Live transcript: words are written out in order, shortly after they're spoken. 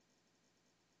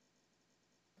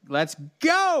Let's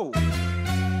go!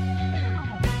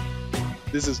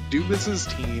 This is Dubas's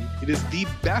team. It is the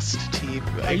best team.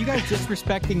 Are you guys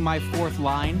disrespecting my fourth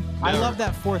line? No. I love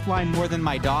that fourth line more than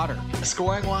my daughter.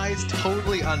 Scoring-wise,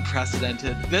 totally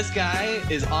unprecedented. This guy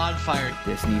is on fire.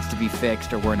 This needs to be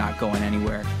fixed or we're not going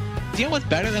anywhere. Do you know what's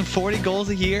better than 40 goals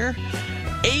a year?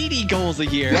 80 goals a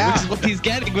year, which is what he's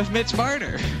getting with Mitch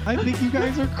Marner. I think you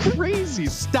guys are crazy.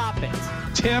 Stop it.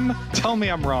 Tim, tell me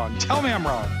I'm wrong. Tell me I'm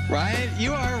wrong. Ryan,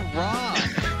 you are wrong.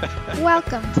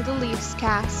 Welcome to the Leafs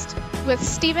Cast with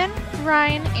Steven,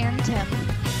 Ryan, and Tim.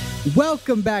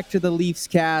 Welcome back to the Leafs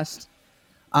Cast.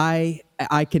 I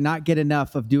cannot get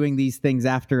enough of doing these things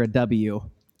after a W.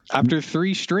 After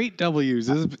 3 straight W's.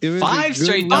 It was 5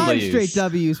 straight W's. 5 straight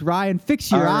W's. Ryan, fix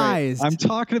your eyes. I'm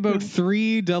talking about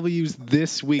 3 W's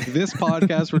this week. This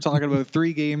podcast, we're talking about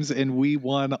 3 games, and we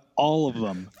won all of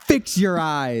them. Fix your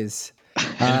eyes.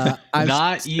 I'm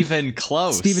not even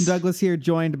close. Stephen Douglas here,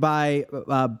 joined by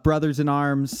brothers in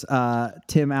arms,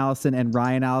 Tim Allison and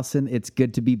Ryan Allison. It's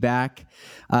good to be back.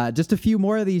 Just a few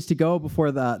more of these to go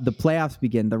before the playoffs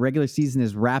begin. The regular season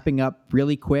is wrapping up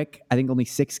really quick. I think only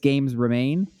 6 games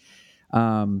remain.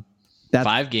 That's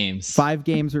 5 games. 5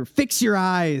 games. Or fix your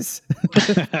eyes.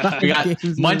 We got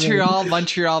Montreal,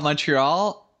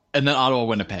 and then Ottawa,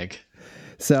 Winnipeg.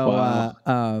 So,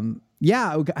 wow.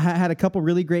 Yeah, we had a couple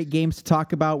really great games to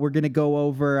talk about. We're going to go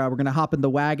over, we're going to hop in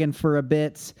the wagon for a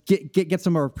bit, get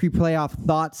some of our pre-playoff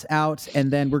thoughts out,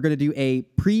 and then we're going to do a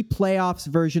pre-playoffs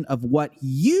version of what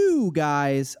you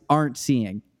guys aren't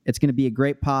seeing. It's going to be a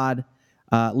great pod.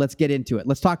 Let's get into it.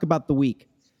 Let's talk about the week.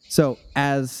 So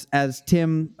as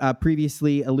Tim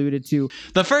previously alluded to,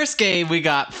 the first game we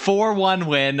got 4-1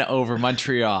 win over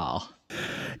Montreal.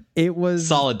 It was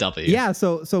solid W. Yeah,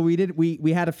 so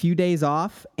we had a few days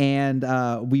off, and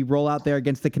we roll out there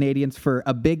against the Canadiens for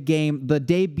a big game, the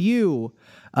debut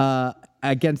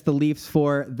against the Leafs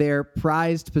for their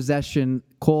prized possession,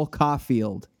 Cole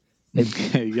Caulfield.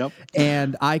 Yep.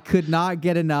 And I could not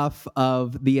get enough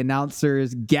of the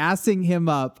announcers gassing him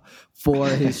up for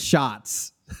his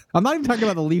shots. I'm not even talking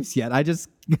about the Leafs yet.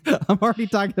 I'm already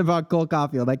talking about Cole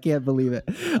Caulfield. I can't believe it.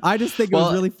 I just think it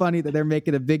was really funny that they're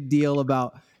making a big deal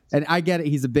about, and I get it,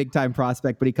 he's a big time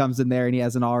prospect, but he comes in there and he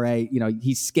has an RA,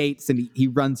 he skates and he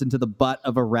runs into the butt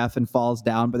of a ref and falls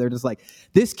down, but they're just like,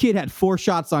 this kid had 4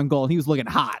 shots on goal and he was looking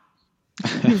hot.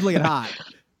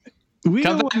 We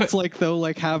know what it's like, though,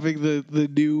 like having the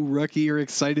new rookie. You're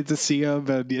excited to see him,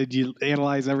 and you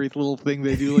analyze every little thing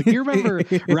they do. Like, do you remember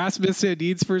Rasmus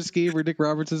Sandin's first game or Nick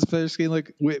Robertson's first game?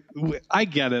 Like, I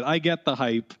get it. I get the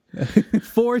hype.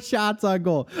 4 shots on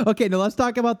goal. Okay, now let's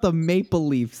talk about the Maple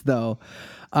Leafs, though.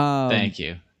 Thank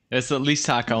you. It's at least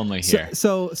talk only here.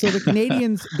 So the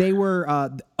Canadiens, they were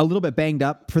a little bit banged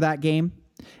up for that game,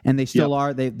 and they still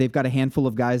are. They've got a handful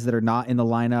of guys that are not in the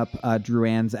lineup.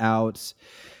 Drouin's out.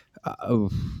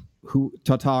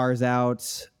 Tatar's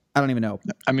out. I don't even know.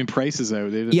 I mean, Price is out.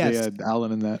 They had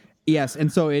Allen in that. Yes,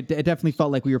 and so it definitely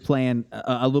felt like we were playing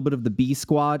a little bit of the B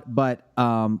squad. But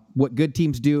what good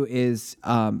teams do is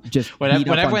just when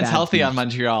everyone's healthy teams. On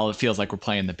Montreal, it feels like we're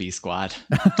playing the B squad.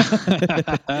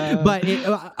 But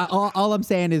all I'm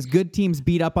saying is good teams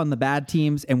beat up on the bad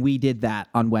teams, and we did that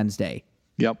on Wednesday.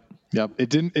 Yep. It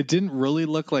didn't really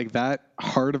look like that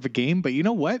hard of a game, but you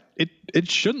know what?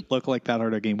 It shouldn't look like that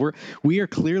hard of a game. We are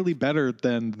clearly better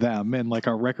than them, and like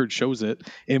our record shows it.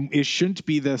 And it shouldn't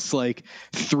be this like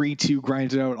 3-2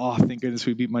 grinded out. Oh, thank goodness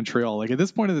we beat Montreal. Like at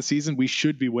this point of the season, we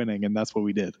should be winning, and that's what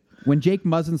we did. When Jake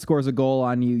Muzzin scores a goal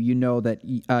on you, you know that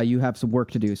you have some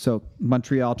work to do. So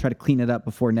Montreal, try to clean it up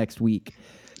before next week.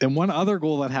 And one other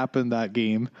goal that happened that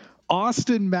game.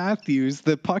 Auston Matthews,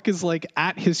 the puck is like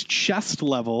at his chest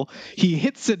level. He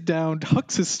hits it down,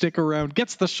 hooks his stick around,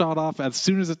 gets the shot off as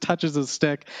soon as it touches his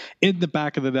stick in the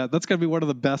back of the net. That's going to be one of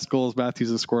the best goals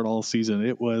Matthews has scored all season.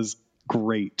 It was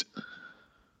great.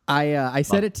 I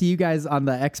said it to you guys on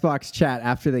the Xbox chat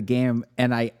after the game,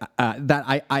 and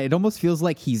it almost feels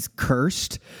like he's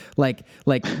cursed. Like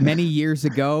many years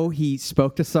ago, he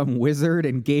spoke to some wizard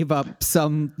and gave up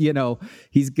some,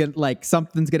 he's gonna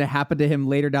something's gonna happen to him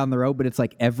later down the road. But it's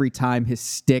like every time his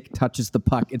stick touches the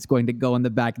puck, it's going to go in the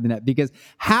back of the net. Because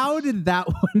how did that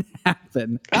one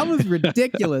happen? That was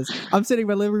ridiculous. I'm sitting in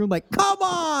my living room like, come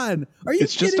on, are you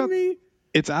kidding me?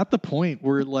 It's at the point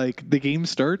where like the game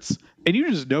starts and you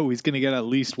just know he's going to get at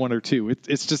least 1 or 2.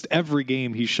 It's just every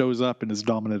game he shows up and is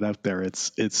dominant out there.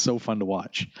 It's so fun to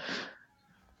watch.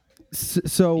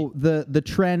 So the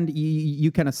trend you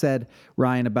kind of said,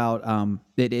 Ryan, about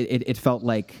it felt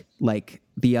like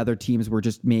the other teams were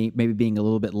just maybe being a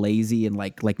little bit lazy and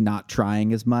like not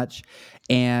trying as much.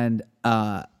 And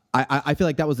I feel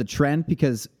like that was a trend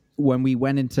because when we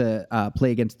went into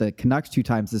play against the Canucks 2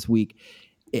 times this week,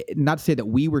 not to say that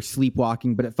we were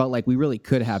sleepwalking, but it felt like we really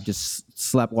could have just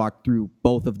sleptwalked through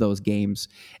both of those games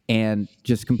and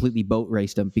just completely boat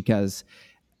raced them, because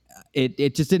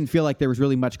it just didn't feel like there was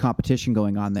really much competition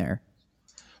going on there.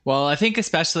 Well, I think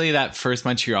especially that first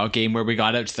Montreal game where we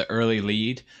got out to the early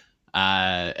lead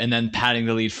and then padding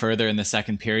the lead further in the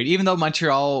second period, even though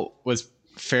Montreal was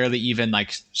fairly even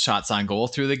like shots on goal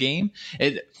through the game,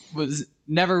 it was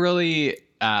never really,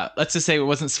 let's just say it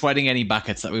wasn't sweating any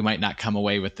buckets that we might not come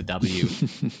away with the W.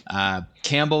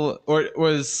 Campbell,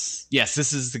 yes,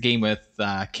 this is the game with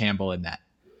Campbell in net.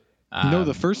 No,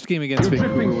 the first game against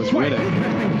Vancouver was Riddick.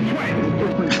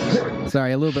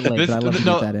 Sorry, a little bit late, but I love to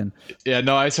get that in. Yeah,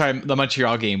 no, I'm sorry. The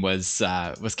Montreal game was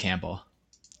Campbell.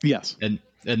 Yes, and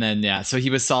then so he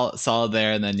was solid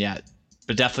there, and then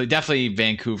but definitely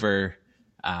Vancouver.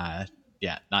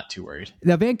 Not too worried.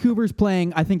 Now Vancouver's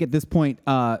playing, I think at this point,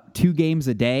 2 games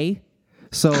a day.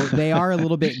 So they are a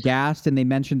little bit gassed, and they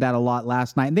mentioned that a lot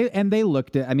last night. And they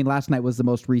looked at, I mean, last night was the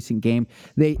most recent game.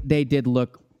 They did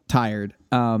look tired.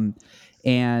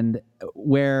 And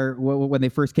when they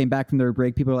first came back from their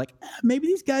break, people were like, maybe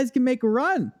these guys can make a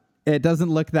run. It doesn't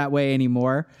look that way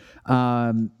anymore.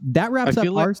 That wraps up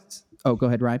our... Oh, go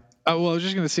ahead, Ryan. Oh, well, I was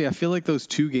just going to say, I feel like those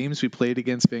 2 games we played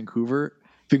against Vancouver,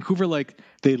 like,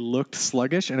 they looked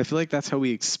sluggish, and I feel like that's how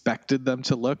we expected them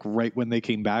to look right when they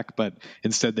came back, but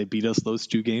instead they beat us those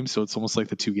 2 games, so it's almost like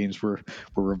the 2 games were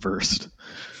reversed.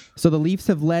 So the Leafs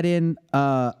have let in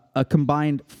a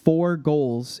combined 4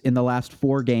 goals in the last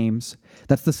 4 games.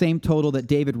 That's the same total that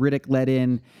David Riddick let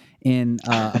in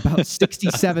about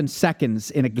 67 seconds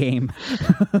in a game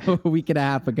a week and a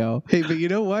half ago. Hey, but you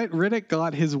know what? Riddick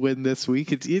got his win this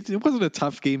week. It wasn't a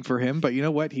tough game for him, but you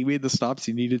know what? He made the stops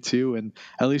he needed to, and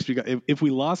at least we got. If we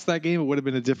lost that game, it would have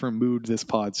been a different mood this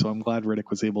pod. So I'm glad Riddick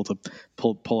was able to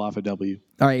pull off a W.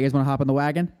 All right, you guys want to hop on the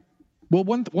wagon? Well,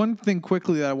 one thing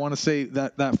quickly that I want to say,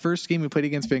 that first game we played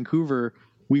against Vancouver,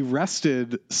 we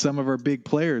rested some of our big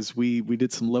players. We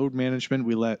did some load management.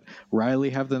 We let Riley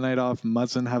have the night off,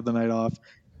 Muzzin have the night off,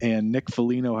 and Nick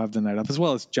Foligno have the night off, as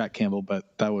well as Jack Campbell,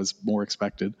 but that was more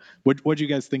expected. What do you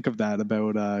guys think of that,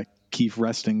 about Keefe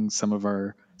resting some of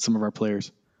our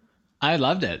players? I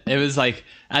loved it. It was like,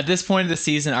 at this point of the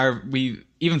season,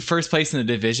 even first place in the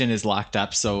division is locked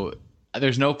up, so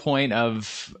there's no point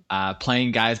of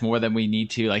playing guys more than we need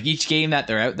to. Like, each game that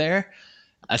they're out there,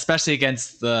 especially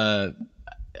against the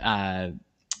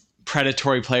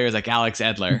predatory players like Alex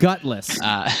Edler, gutless.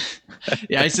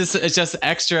 It's just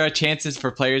extra chances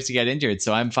for players to get injured.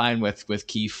 So I'm fine with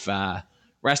Keefe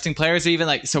resting players. Even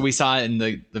like, so we saw in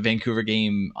the Vancouver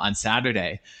game on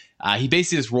Saturday, he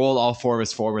basically just rolled all 4 of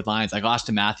his forward lines. Like,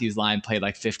 Auston Matthews' line played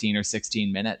like 15 or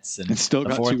 16 minutes, and still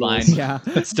got 2 line,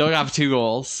 goals. Still got 2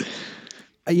 goals.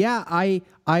 Yeah,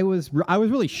 I was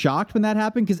really shocked when that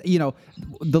happened, because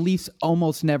the Leafs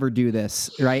almost never do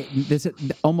this, right? This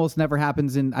almost never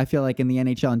happens I feel like in the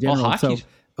NHL in general. Hockey.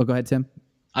 So, go ahead, Tim.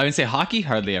 I would say hockey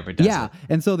hardly ever does. Yeah,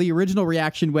 and so the original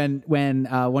reaction when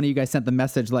one of you guys sent the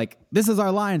message like, "This is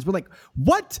our lines," we're like,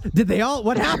 "What?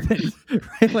 What happened?"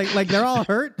 Right? Like they're all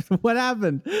hurt. What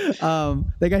happened?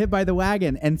 They got hit by the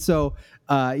wagon, and so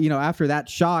after that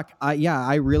shock,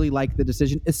 I really like the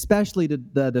decision, especially to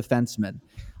the defenseman.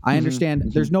 I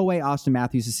understand there's no way Auston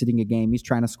Matthews is sitting a game. He's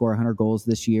trying to score 100 goals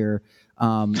this year.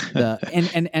 And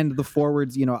the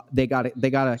forwards, they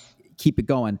gotta keep it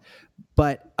going.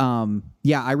 But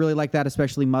I really like that,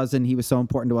 especially Muzzin. He was so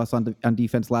important to us on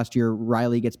defense last year.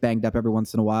 Riley gets banged up every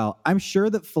once in a while. I'm sure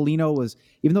that Foligno was,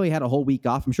 even though he had a whole week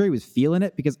off, I'm sure he was feeling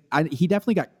it, because he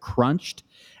definitely got crunched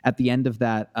at the end of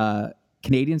that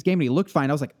Canadiens game, and he looked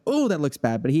fine. I was like, oh, that looks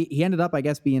bad. But he ended up, I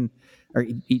guess,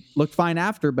 he looked fine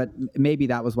after, but maybe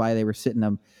that was why they were sitting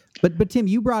him. But Tim,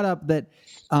 you brought up that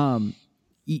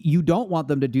you don't want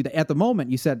them to do that. At the moment,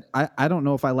 you said, I don't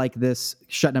know if I like this,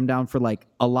 shutting them down for like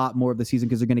a lot more of the season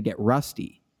because they're going to get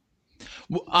rusty.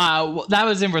 Well, that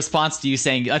was in response to you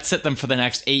saying, let's sit them for the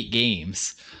next 8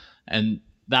 games. And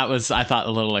that was, I thought,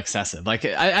 a little excessive. Like,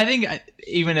 I think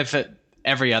even if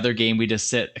every other game we just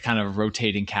sit a kind of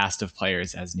rotating cast of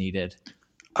players as needed.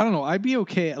 I don't know. I'd be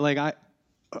okay. Like,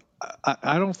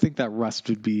 I don't think that rust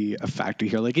would be a factor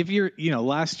here. Like, if you're,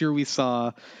 last year we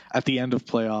saw at the end of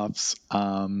playoffs,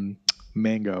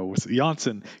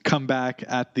 Janssen come back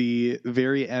at the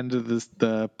very end of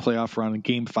the playoff run in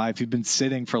Game 5. He'd been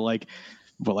sitting for like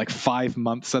 5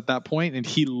 months at that point, and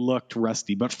he looked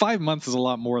rusty. But 5 months is a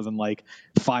lot more than like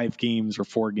 5 games or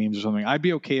 4 games or something. I'd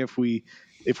be okay if we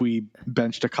if we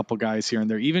benched a couple guys here and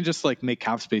there, even just like make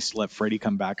cap space to let Freddie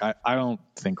come back, I don't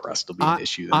think rest will be an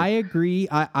issue there. I agree.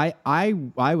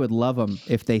 I would love them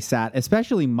if they sat,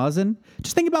 especially Muzzin.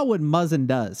 Just think about what Muzzin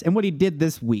does and what he did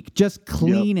this week. Just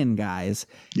cleaning guys.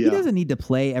 He doesn't need to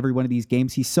play every one of these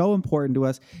games. He's so important to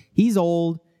us. He's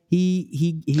old.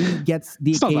 He gets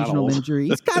the occasional injury.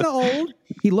 He's kind of old.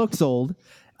 He looks old.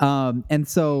 And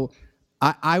so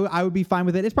I would be fine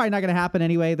with it. It's probably not going to happen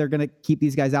anyway. They're going to keep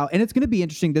these guys out, and it's going to be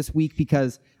interesting this week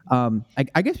because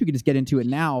I guess we could just get into it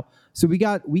now. So we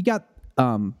got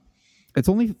it's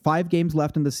only 5 games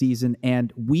left in the season,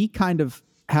 and we kind of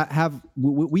have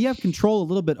control a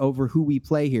little bit over who we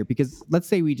play here, because let's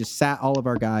say we just sat all of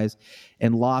our guys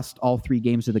and lost all 3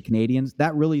 games to the Canadians.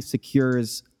 That really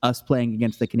secures us playing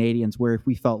against the Canadians, where if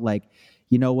we felt like,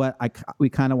 you know what, we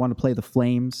kind of want to play the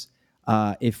Flames.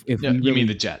 If we really, you mean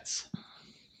the Jets?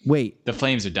 Wait, the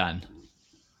Flames are done.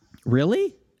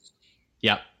 Really?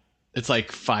 Yep. It's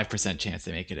like 5% chance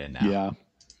they make it in now. Yeah.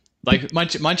 Like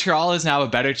Montreal is now a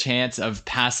better chance of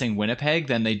passing Winnipeg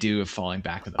than they do of falling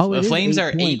back with them. Oh, the Flames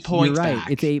are 8 points you're right. back.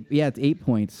 It's 8. Yeah, it's 8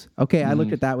 points. Okay, I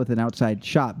looked at that with an outside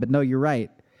shot, but no, you're right.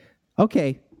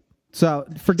 Okay, so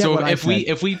forget what I said.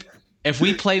 If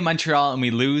we play Montreal and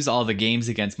we lose all the games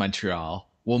against Montreal,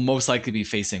 we'll most likely be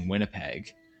facing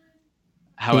Winnipeg.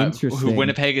 However,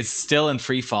 Winnipeg is still in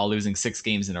free fall, losing 6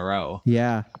 games in a row.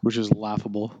 Yeah, which is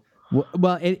laughable.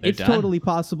 Well, it's totally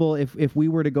possible if we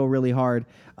were to go really hard.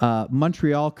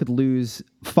 Montreal could lose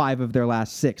 5 of their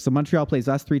last 6. So Montreal plays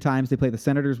us 3 times. They play the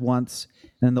Senators once,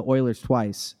 and then the Oilers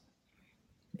twice.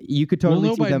 You could totally we'll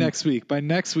know see by them. next week. By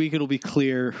next week, it'll be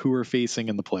clear who we're facing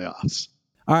in the playoffs.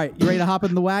 All right, you ready to hop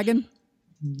in the wagon?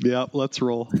 Yep, let's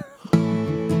roll.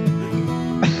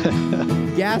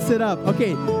 Gas it up.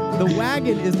 Okay, the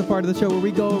wagon is the part of the show where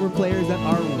we go over players that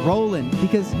are rolling.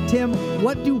 Because, Tim,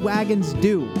 what do wagons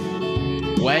do?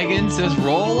 Wagons just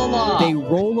roll along. They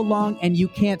roll along, and you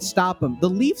can't stop them. The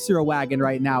Leafs are a wagon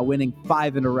right now, winning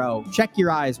 5 in a row. Check your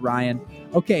eyes, Ryan.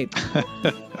 Okay,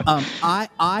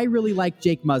 I really like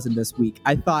Jake Muzzin this week.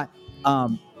 I thought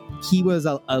he was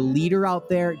a leader out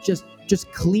there, just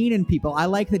cleaning people. I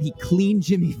like that he cleaned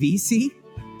Jimmy Vesey.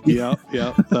 Yeah,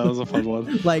 that was a fun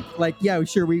one. like, yeah,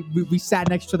 sure. We sat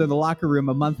next to each other in the locker room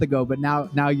a month ago, but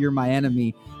now you're my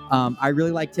enemy. I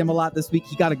really liked him a lot this week.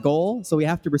 He got a goal, so we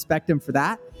have to respect him for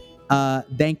that.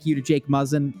 Thank you to Jake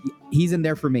Muzzin. He's in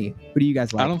there for me. Who do you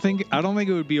guys like? I don't think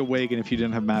it would be a wagon if you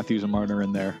didn't have Matthews and Marner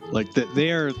in there. Like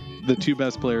they are the 2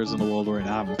 best players in the world right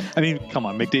now. I mean, come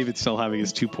on, McDavid's still having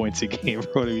his 2 points a game or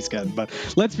whatever he's getting. But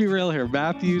let's be real here.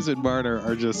 Matthews and Marner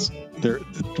are just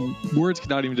words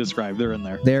cannot even describe. They're in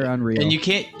there. They're unreal. And you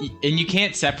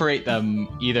can't separate them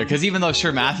either, because even though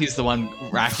sure Matthews is the one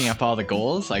racking up all the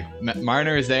goals, like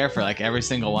Marner is there for like every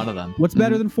single one of them. What's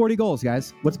better than 40 goals,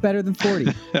 guys? What's better than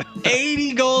 40?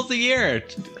 80 goals a year.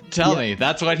 Tell me,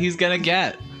 that's what he's gonna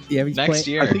get next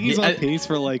year. I think he's on pace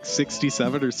for like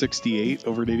 67 or 68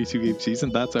 over an 82 game season.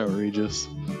 That's outrageous.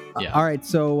 Yeah. All right,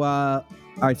 so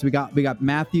we got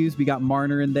Matthews, we got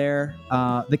Marner in there.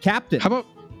 The captain. How about?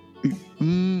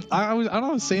 I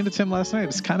was saying to Tim last night,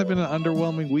 it's kind of been an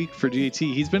underwhelming week for GAT.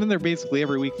 He's been in there basically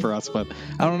every week for us, but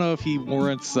I don't know if he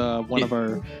warrants one of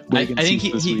our wagon I think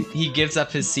seats this week. He gives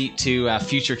up his seat to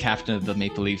future captain of the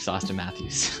Maple Leafs, Auston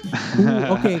Matthews. Ooh,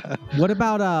 okay, what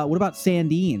about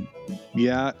Sandin?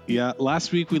 Yeah.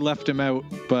 Last week we left him out,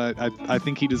 but I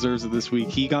think he deserves it this week.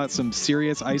 He got some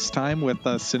serious ice time with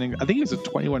sitting. I think he was at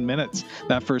 21 minutes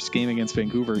that first game against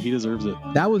Vancouver. He deserves it.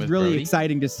 That was really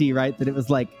exciting to see, right? That it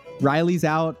was like Riley's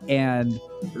out and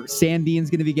Sandin's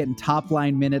going to be getting top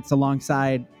line minutes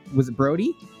alongside. Was it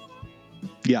Brody?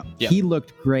 Yeah. He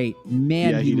looked great.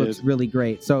 Man, he looks really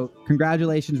great. So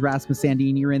congratulations, Rasmus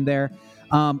Sandin. You're in there.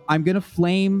 I'm going to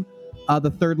flame the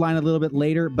third line a little bit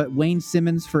later, but Wayne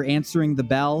Simmons for answering the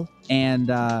bell and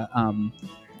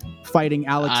fighting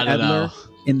Alex Edler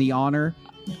in the honor.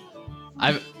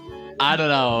 I don't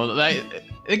know.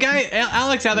 The guy,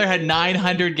 Alex Edler, had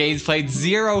 900 games played,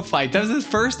 0 fights. That was his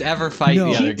first ever fight the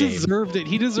other game. He deserved it.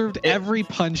 He deserved every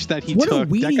punch that he took. What a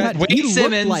weenie had. He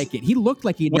looked like it. He looked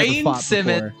like he'd never fought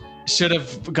before. Should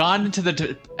have gone into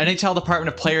the NHL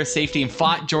Department of Player Safety and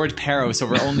fought George Parros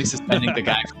over only suspending the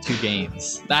guy for 2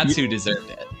 games. That's who deserved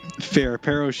it. Fair.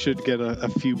 Pero should get a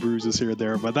few bruises here and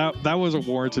there, but that was a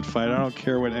warranted fight. I don't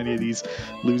care what any of these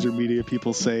loser media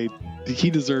people say.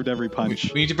 He deserved every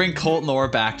punch. We need to bring Colton Orr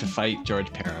back to fight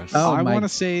George Peros. Oh, I want to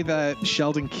say that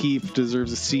Sheldon Keefe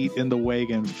deserves a seat in the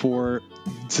wagon for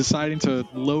deciding to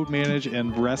load manage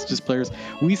and rest his players.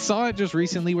 We saw it just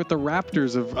recently with the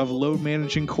Raptors of load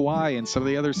managing Kawhi and some of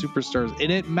the other superstars,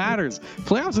 and it matters.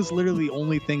 Playoffs is literally the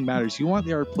only thing matters. You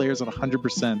want our players at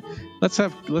 100%. Let's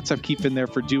have Keefe in there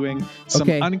for doing some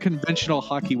unconventional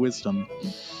hockey wisdom.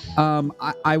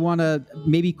 I want to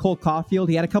maybe Cole Caulfield.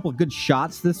 He had a couple of good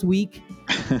shots this week.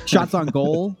 Shots on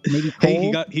goal. Maybe Cole.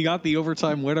 Hey, he got the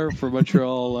overtime winner for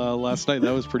Montreal last night.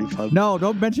 That was pretty fun. No,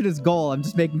 don't mention his goal. I'm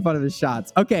just making fun of his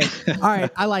shots. Okay, all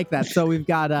right. I like that. So we've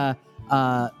got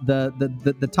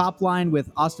the top line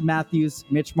with Auston Matthews,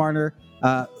 Mitch Marner.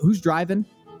 Who's driving?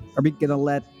 Are we gonna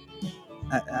let?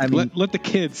 Let the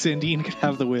kid Sandin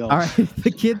have the wheel. All right,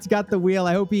 the kid's got the wheel.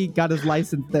 I hope he got his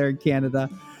license there in Canada.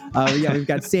 We've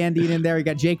got Sandin in there. We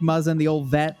got Jake Muzzin, the old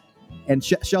vet, and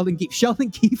Sheldon Keefe. Sheldon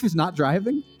Keefe is not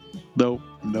driving. Nope.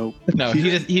 No,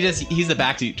 he's the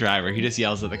backseat driver. He just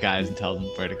yells at the guys and tells them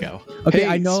where to go. Okay, hey,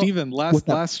 I know. Steven,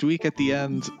 last week at the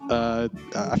end, I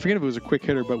forget if it was a quick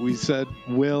hitter, but we said,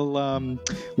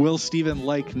 will Steven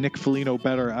like Nick Foligno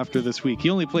better after this week? He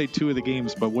only played 2 of the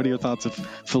games, but what are your thoughts of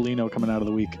Foligno coming out of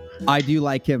the week? I do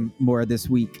like him more this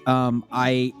week. On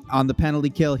the penalty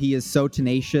kill, he is so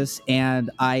tenacious, and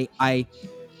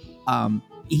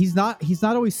he's not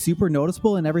always super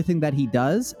noticeable in everything that he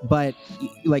does, but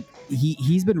like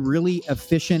he's been really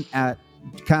efficient at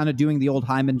kind of doing the old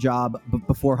Hyman job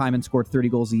before Hyman scored 30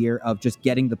 goals a year of just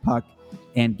getting the puck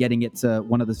and getting it to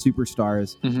one of the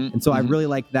superstars. And so I really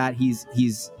like that. He's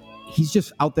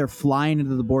just out there flying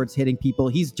into the boards, hitting people.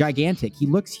 He's gigantic. He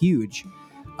looks huge.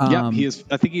 He is.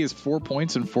 I think he has 4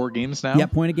 points in 4 games now. Yeah,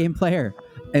 point a game player.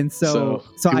 And so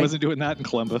he wasn't doing that in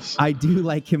Columbus. I do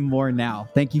like him more now.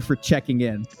 Thank you for checking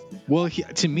in. Well,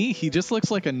 to me, he just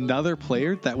looks like another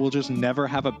player that will just never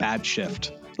have a bad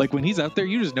shift. Like when he's out there,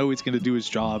 you just know he's going to do his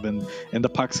job, and the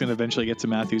puck's going to eventually get to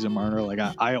Matthews and Marner. Like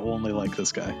I only like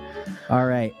this guy. All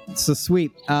right, so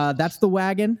sweet. That's the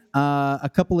wagon. A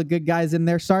couple of good guys in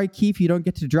there. Sorry, Keefe, you don't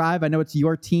get to drive. I know it's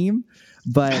your team,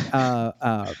 but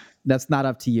that's not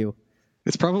up to you.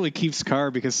 It's probably Keefe's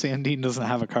car because Sandin doesn't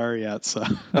have a car yet. So.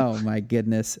 Oh my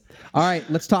goodness. All right,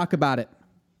 let's talk about it.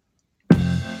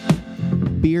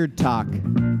 Beard talk.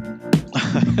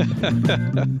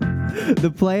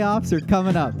 The playoffs are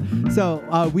coming up.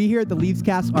 So we here at the Leafs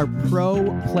Cast are pro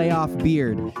playoff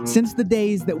beard since the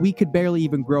days that we could barely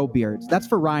even grow beards. That's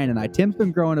for Ryan and I. Tim's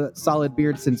been growing a solid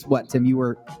beard since what, Tim? You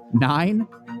were 9?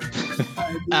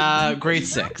 Grade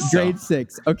 6. Grade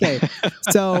 6. Okay.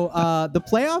 So the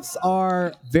playoffs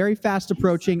are very fast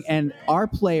approaching, and our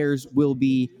players will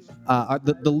be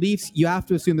the Leafs. You have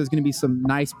to assume there's going to be some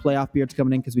nice playoff beards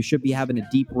coming in because we should be having a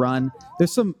deep run.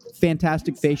 There's some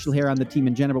fantastic facial hair on the team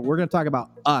in general, but we're going to talk about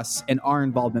us and our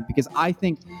involvement because I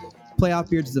think playoff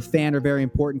beards as a fan are very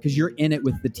important because you're in it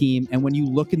with the team. And when you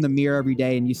look in the mirror every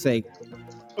day and you say,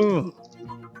 ugh,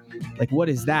 like, what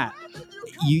is that?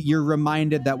 You're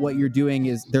reminded that what you're doing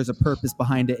is there's a purpose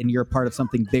behind it and you're a part of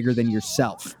something bigger than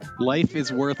yourself. Life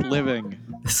is worth living.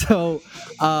 So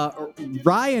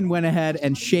Ryan went ahead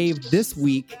and shaved this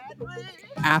week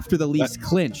after the Leafs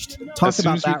clinched. Talk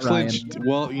about that, Ryan.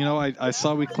 Well, you know, I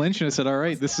saw we clinched and I said, all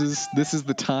right, this is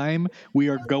the time. We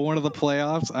are going to the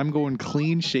playoffs. I'm going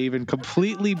clean shaven,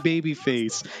 completely baby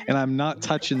face, and I'm not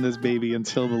touching this baby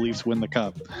until the Leafs win the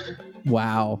cup.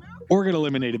 Wow. Or get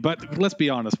eliminated, but let's be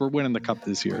honest, we're winning the cup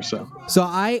this year. So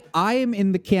I am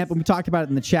in the camp, and we talked about it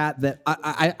in the chat, that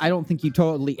I don't think you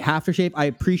totally have to shave. I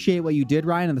appreciate what you did,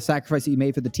 Ryan, and the sacrifice that you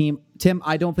made for the team. Tim,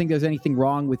 I don't think there's anything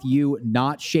wrong with you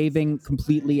not shaving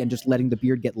completely and just letting the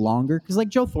beard get longer, because like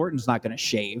Joe Thornton's not going to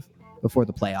shave before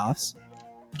the playoffs.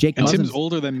 Tim's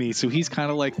older than me, so he's kind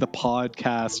of like the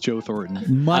podcast Joe Thornton.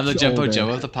 I'm the Jumbo Joe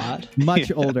of the pod.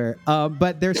 Much older.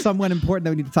 But there's someone important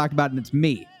that we need to talk about, and it's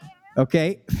me.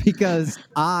 Okay, because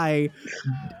I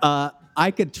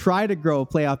could try to grow a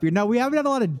playoff beard. Now, we haven't had a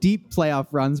lot of deep playoff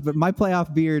runs, but my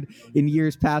playoff beard in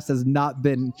years past has not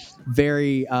been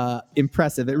very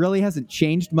impressive. It really hasn't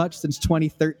changed much since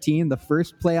 2013, the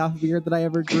first playoff beard that I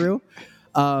ever grew.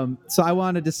 So I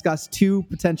want to discuss 2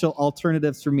 potential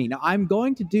alternatives for me. Now, I'm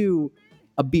going to do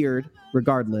a beard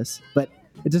regardless, but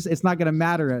it's not going to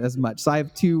matter as much. So I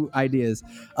have 2 ideas.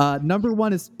 Number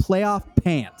 1 is playoff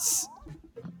pants.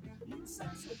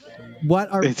 All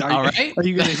right. Are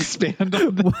you going to expand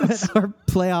on this? What are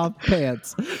playoff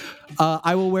pants?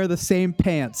 I will wear the same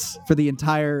pants for the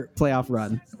entire playoff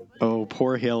run. Oh,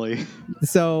 poor Haley.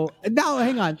 So now,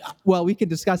 hang on. Well, we can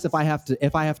discuss if I have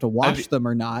to wash them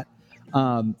or not.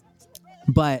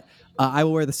 But I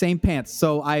will wear the same pants.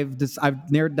 So I've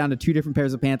narrowed it down to 2 different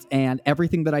pairs of pants, and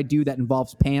everything that I do that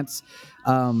involves pants,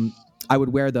 I would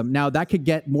wear them. Now that could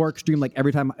get more extreme, like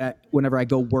every time, whenever I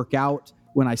go work out,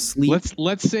 when I sleep.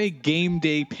 Let's say game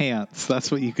day pants.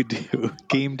 That's what you could do.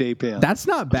 Game day pants. That's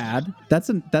not bad. That's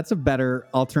a better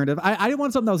alternative. I didn't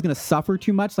want something that was going to suffer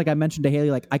too much. Like I mentioned to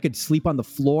Haley, like I could sleep on the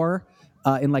floor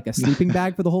in like a sleeping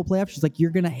bag for the whole playoff. She's like,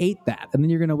 you're going to hate that, and then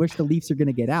you're going to wish the Leafs are going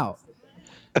to get out.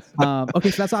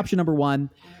 Okay, so that's option number 1.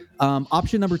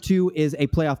 Option number 2 is a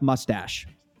playoff mustache.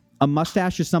 A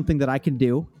mustache is something that I can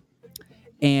do,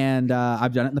 and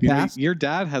I've done it in the past. Your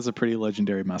dad has a pretty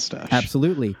legendary mustache.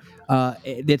 Absolutely.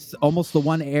 It's almost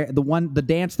the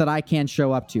dance that I can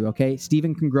show up to. Okay,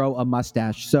 Steven can grow a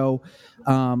mustache, so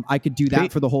I could do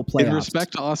that for the whole playoffs. In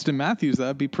respect to Auston Matthews,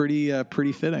 that'd be pretty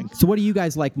fitting. So, what do you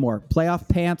guys like more, playoff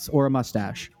pants or a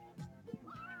mustache?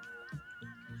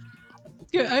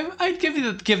 Yeah, I'd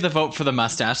give the vote for the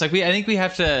mustache. Like I think we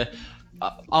have to.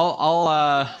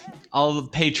 I'll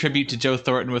pay tribute to Joe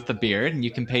Thornton with the beard, and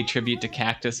you can pay tribute to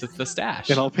Cactus with the stash.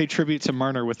 And I'll pay tribute to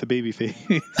Marner with the baby face.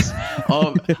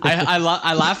 I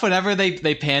laugh whenever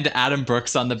they pan to Adam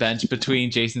Brooks on the bench between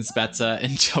Jason Spezza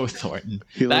and Joe Thornton.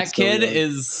 That kid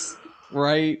is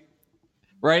right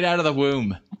out of the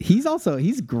womb. He's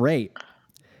great.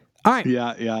 All right.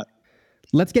 Yeah.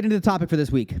 Let's get into the topic for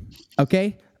this week.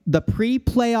 Okay. The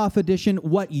pre-playoff edition,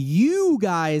 what you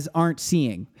guys aren't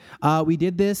seeing. We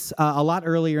did this a lot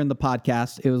earlier in the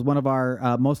podcast. It was one of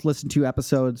our most listened to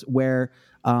episodes where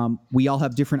we all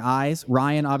have different eyes.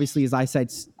 Ryan, obviously, his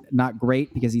eyesight's not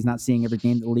great because he's not seeing every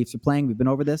game that the Leafs are playing. We've been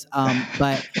over this.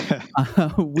 But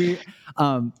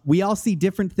we all see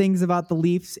different things about the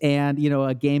Leafs, and,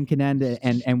 a game can end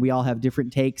and we all have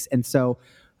different takes. And so,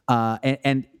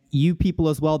 and you people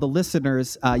as well, the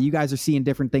listeners, you guys are seeing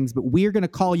different things, but we're going to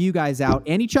call you guys out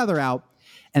and each other out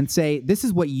and say, this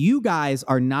is what you guys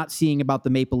are not seeing about the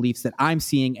Maple Leafs that I'm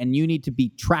seeing, and you need to be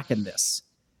tracking this.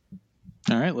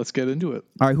 All right, let's get into it.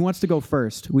 All right, who wants to go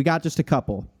first? We got just a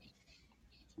couple.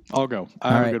 I'll go.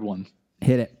 I have a good one.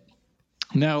 Hit it.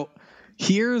 Now,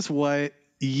 here's what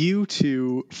you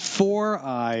two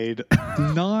four-eyed,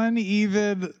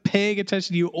 non-even paying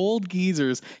attention, you old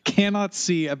geezers cannot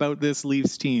see about this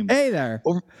Leafs team. Hey there.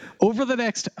 Over the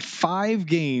next 5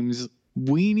 games,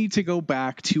 we need to go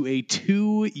back to a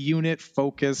 2-unit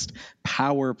focused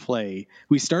power play.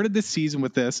 We started this season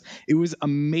with this. It was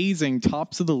amazing,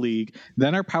 tops of the league.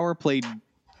 Then our power play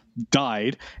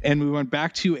died, and we went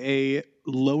back to a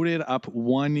loaded up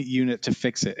 1 unit to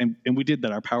fix it, and we did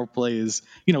that. Our power play is,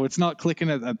 it's not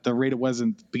clicking at the rate it was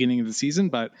in the beginning of the season,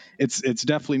 but it's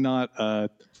definitely not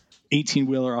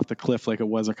 18-wheeler off the cliff like it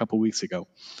was a couple weeks ago.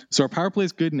 So our power play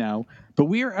is good now, but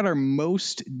we are at our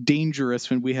most dangerous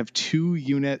when we have 2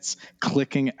 units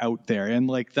clicking out there, and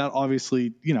like that,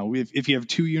 obviously, if you have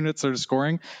 2 units that are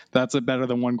scoring, that's a better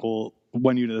than 1 goal.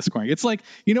 1 unit of scoring. It's like,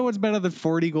 what's better than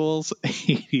 40 goals?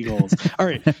 80 goals. All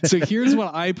right. So here's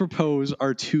what I propose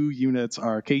our 2 units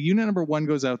are. Okay. Unit number 1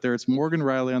 goes out there. It's Morgan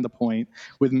Riley on the point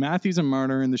with Matthews and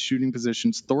Marner in the shooting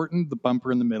positions, Thornton, the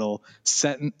bumper in the middle,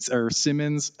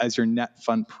 Simmons as your net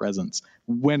front presence.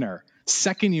 Winner.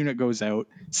 Second unit goes out.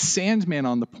 Sandman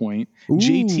on the point. Ooh.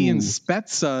 JT and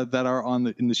Spezza that are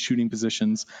in the shooting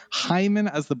positions. Hyman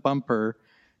as the bumper,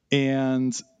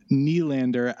 and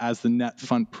Nylander as the net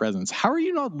front presence. How are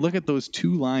you not look at those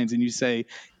 2 lines and you say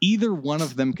either one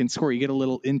of them can score? You get a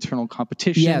little internal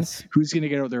competition. Yes. Who's going to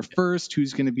get out there first?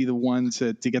 Who's going to be the one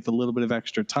to get the little bit of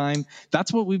extra time?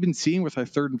 That's what we've been seeing with our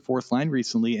 3rd and 4th line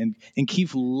recently, and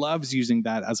Keefe loves using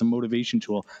that as a motivation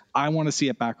tool. I want to see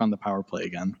it back on the power play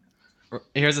again.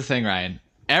 Here's the thing, Ryan.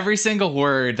 Every single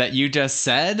word that you just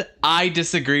said, I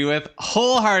disagree with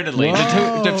wholeheartedly.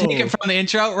 To take it from the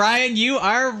intro, Ryan, you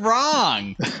are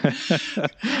wrong.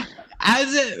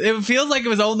 It feels like it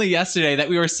was only yesterday that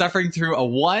we were suffering through a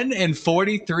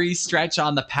 1-43 stretch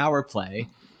on the power play,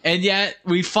 and yet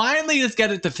we finally just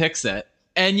get it to fix it.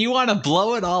 And you want to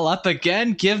blow it all up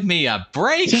again? Give me a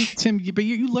break. Tim, but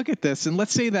you look at this, and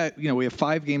let's say that we have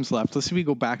 5 games left. Let's say we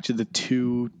go back to the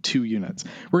two units.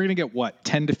 We're going to get, what,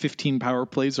 10 to 15 power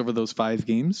plays over those 5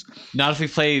 games? Not if we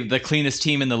play the cleanest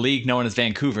team in the league, known as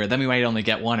Vancouver. Then we might only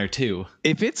get 1 or 2.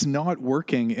 If it's not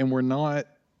working and we're not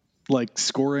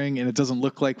scoring, and it doesn't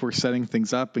look like we're setting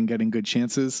things up and getting good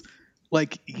chances,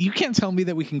 you can't tell me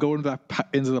that we can go into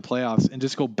the playoffs and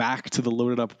just go back to the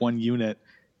loaded up 1 unit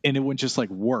and it wouldn't just like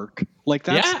work. Like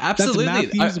that's absolutely.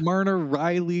 That's Matthews, Marner,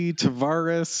 Riley,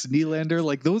 Tavares, Nylander.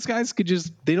 Like those guys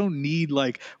they don't need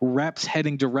like reps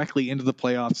heading directly into the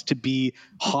playoffs to be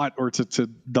hot or to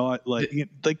not like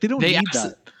they don't need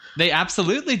that. They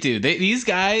absolutely do. These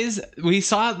guys, we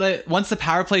saw that once the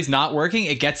power play is not working,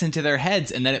 it gets into their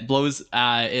heads and then it blows,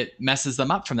 it messes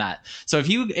them up from that. So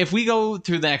if we go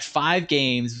through the next 5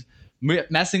 games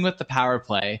messing with the power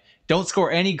play, don't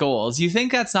score any goals, you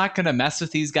think that's not going to mess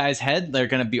with these guys' head? They're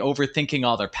going to be overthinking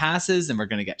all their passes, and we're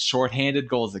going to get shorthanded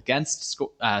goals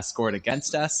scored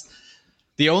against us.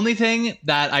 The only thing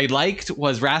that I liked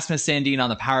was Rasmus Sandin on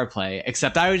the power play,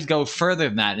 except I would go further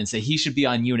than that and say he should be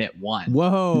on Unit 1.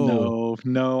 Whoa.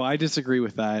 No, I disagrry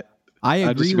with that. I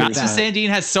agree with Rasmus that. Sandin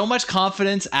has so much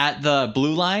confidence at the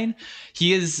blue line.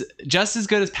 He is just as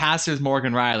good as passer as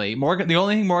Morgan Riley. The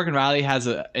only thing Morgan Riley has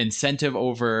an incentive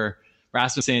over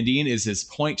Rasmus Sandin is his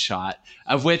point shot,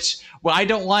 of which I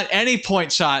don't want any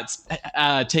point shots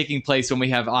taking place when we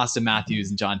have Auston Matthews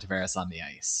and John Tavares on the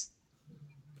ice.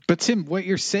 But Tim, what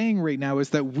you're saying right now is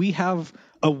that we have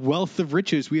a wealth of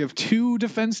riches. We have 2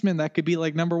 defensemen that could be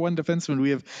like number 1 defensemen.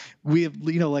 We have,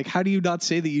 like, how do you not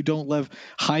say that you don't love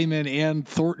Hyman and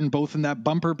Thornton both in that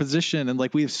bumper position? And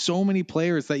like, we have so many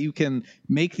players that you can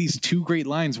make these 2 great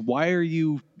lines. Why are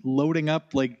you loading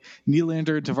up like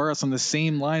Nylander and Tavares on the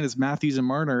same line as Matthews and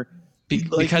Marner?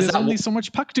 Because there's only so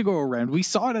much puck to go around. We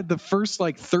saw it at the first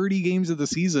like 30 games of the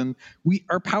season.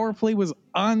 Our power play was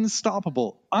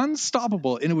unstoppable, and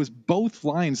it was both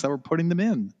lines that were putting them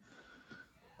in.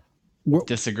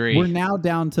 Disagree. We're now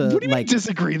down to what do you mean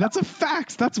disagree? That's a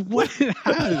fact. That's what it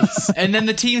has. And then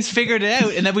the teams figured it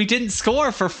out, and then we didn't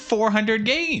score for 400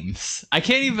 games. I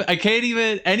can't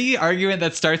even. Any argument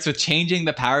that starts with changing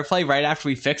the power play right after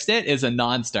we fixed it is a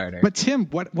non-starter. But Tim,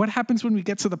 what happens when we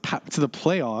get to the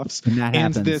playoffs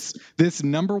and this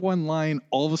number 1 line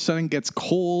all of a sudden gets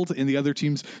cold and the other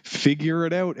teams figure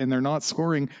it out and they're not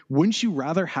scoring? Wouldn't you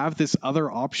rather have this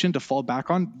other option to fall back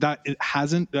on that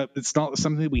it's not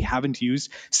something that we haven't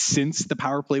used since the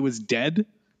power play was dead?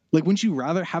 Like, wouldn't you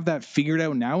rather have that figured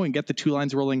out now and get the 2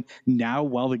 lines rolling now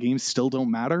while the games still don't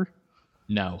matter?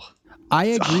 No. I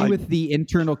agree with the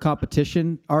internal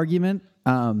competition argument.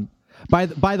 By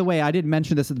the way, I didn't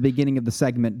mention this at the beginning of the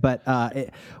segment, but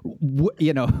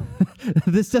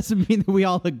this doesn't mean that we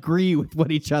all agree with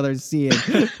what each other's seeing.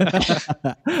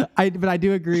 But I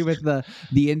do agree with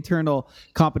the internal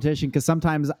competition, because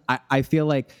sometimes I feel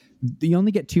like you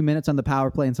only get 2 minutes on the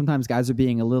power play, and sometimes guys are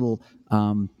being a little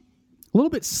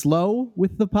bit slow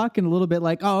with the puck and a little bit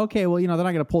like, oh, okay, well, they're not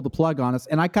going to pull the plug on us.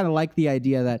 And I kind of like the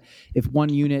idea that if one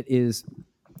unit is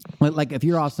like, if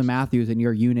you're Auston Matthews and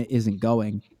your unit isn't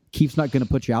going, Keith's not going to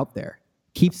put you out there.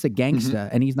 Keith's a gangsta,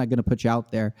 and he's not going to put you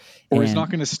out there. Or he's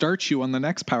not going to start you on the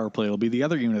next power play. It'll be the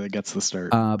other unit that gets the start.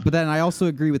 But then I also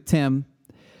agree with Tim,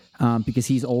 because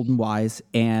he's old and wise,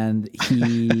 and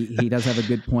he does have a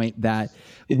good point that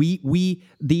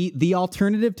the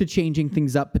alternative to changing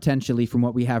things up potentially from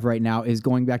what we have right now is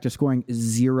going back to scoring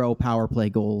 0 power play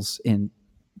goals in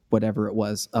whatever it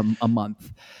was a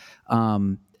month,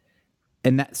 and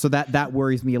that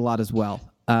worries me a lot as well.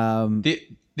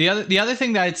 The other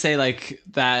thing that I'd say, like,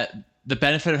 that the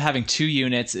benefit of having 2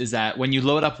 units is that when you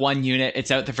load up 1 unit,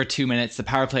 it's out there for 2 minutes, the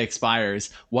power play expires,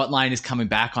 what line is coming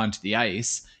back onto the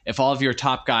ice? If all of your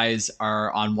top guys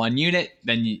are on 1 unit,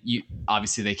 then you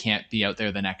obviously they can't be out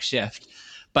there the next shift.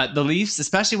 But the Leafs,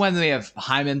 especially when they have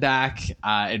Hyman back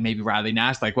and maybe Riley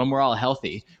Nash, like when we're all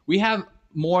healthy, we have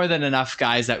more than enough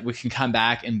guys that we can come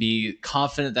back and be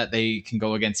confident that they can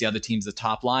go against the other teams, the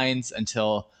top lines,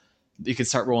 until you can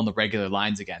start rolling the regular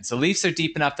lines again. So Leafs are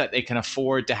deep enough that they can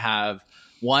afford to have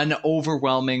one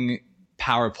overwhelming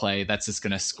power play that's just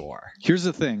going to score. Here's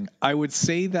the thing. I would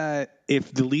say that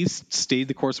if the Leafs stayed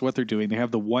the course of what they're doing, they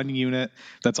have the 1 unit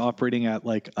that's operating at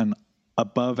like an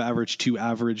above average to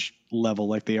average level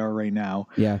like they are right now.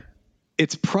 Yeah.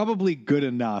 It's probably good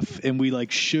enough, and we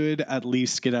like should at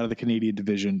least get out of the Canadian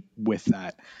division with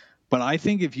that. But I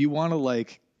think if you want to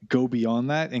like go beyond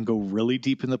that and go really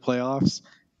deep in the playoffs,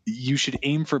 you should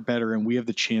aim for better, and we have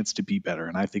the chance to be better,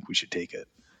 and I think we should take it.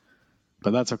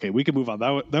 But that's okay. We can move on.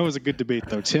 That was a good debate,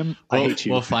 though. Tim, I hate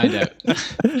you. We'll find out.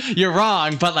 You're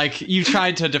wrong, but like you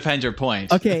tried to defend your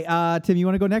point. Okay, Tim, you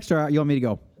want to go next, or you want me to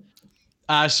go?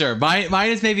 Sure. Mine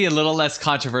is maybe a little less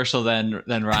controversial than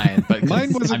Ryan, but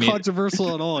mine wasn't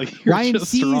controversial at all. Ryan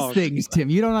sees things, Tim.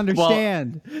 You don't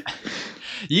understand. Well,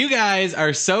 you guys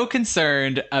are so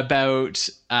concerned about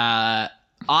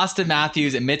Auston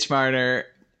Matthews and Mitch Marner.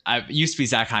 Used to be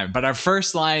Zach Hyman, but our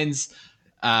first lines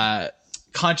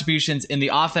contributions in the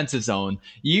offensive zone.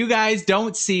 You guys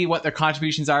don't see what their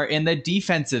contributions are in the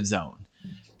defensive zone.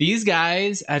 these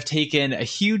guys have taken a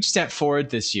huge step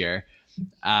forward this year,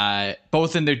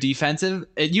 both in their defensive.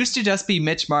 It used to just be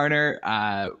Mitch Marner,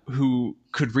 who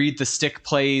could read the stick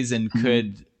plays and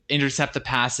could intercept the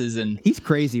passes, and he's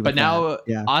crazy. But now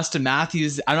yeah. Auston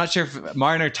Matthews, I'm not sure if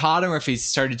Marner taught him or if he's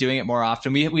started doing it more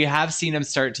often. We have seen him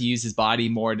start to use his body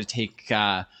more to take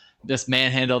just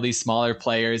manhandle these smaller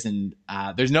players, and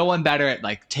there's no one better at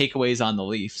like takeaways on the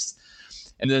Leafs.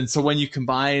 And then so when you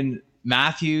combine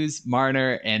Matthews,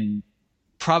 Marner, and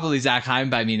probably Zach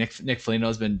Hyman, I mean Nick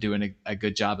Foligno's been doing a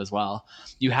good job as well.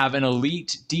 You have an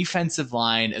elite defensive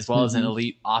line as well as an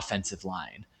elite offensive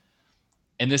line.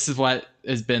 And this is what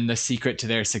has been the secret to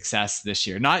their success this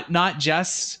year. Not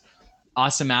just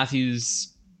Auston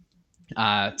Matthews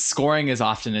scoring as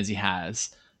often as he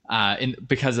has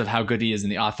because of how good he is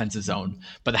in the offensive zone,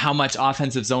 but how much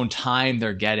offensive zone time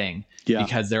they're getting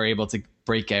because they're able to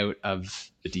break out of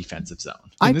the defensive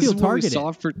zone. I feel targeted.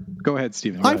 Go ahead,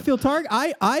 Steven. I feel targeted.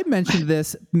 I mentioned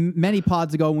this many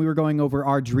pods ago when we were going over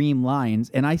our dream lines,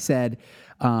 and I said,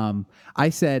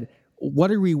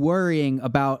 what are we worrying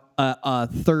about a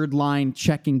third line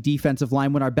checking defensive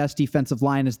line when our best defensive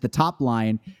line is the top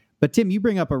line? But Tim, you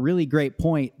bring up a really great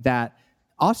point that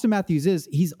Auston Matthews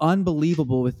he's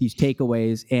unbelievable with these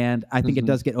takeaways. And I think it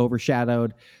does get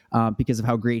overshadowed because of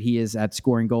how great he is at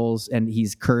scoring goals, and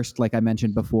he's cursed, like I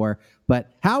mentioned before.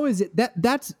 But how is it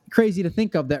that's crazy to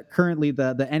think of, that currently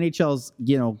the NHL's,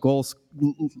 goals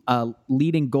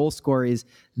leading goal scorer is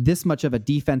this much of a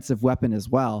defensive weapon as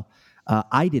well.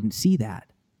 I didn't see that.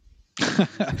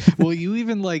 Well, you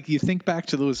even you think back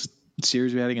to those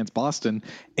series we had against Boston,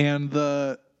 and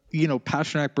the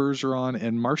Pastrnak, Bergeron,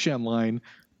 and Marchand line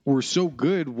were so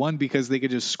good. One, because they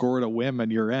could just score at a whim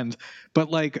at your end, but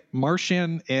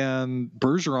Marchand and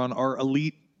Bergeron are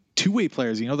elite two-way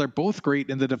players. They're both great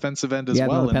in the defensive end as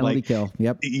well. And penalty kill.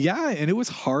 Yep. Yeah, and it was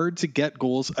hard to get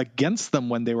goals against them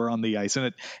when they were on the ice,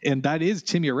 and that is,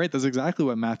 Tim, you're right. That's exactly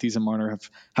what Matthews and Marner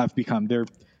have become. They're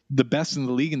the best in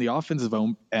the league in the offensive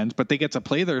end, but they get to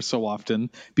play there so often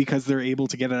because they're able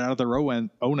to get it out of their own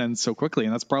end so quickly.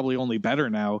 And that's probably only better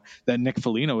now that Nick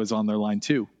Foligno is on their line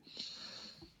too.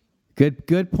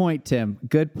 Good point, Tim.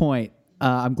 Good point.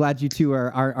 I'm glad you two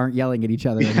aren't yelling at each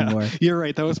other anymore. You're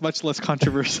right. That was much less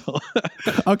controversial.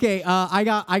 Okay. I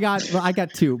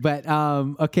got two, but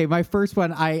okay. My first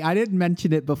one, I didn't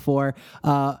mention it before.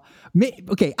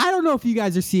 Okay, I don't know if you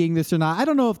guys are seeing this or not. I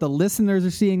don't know if the listeners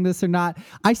are seeing this or not.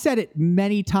 I said it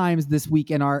many times this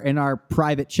week in our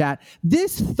private chat.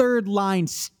 This third line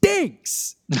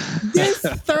stinks. This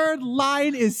third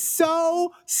line is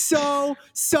so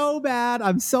bad.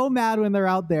 I'm so mad when they're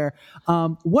out there.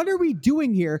 What are we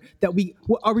doing here?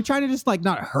 Are we trying to just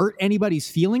not hurt anybody's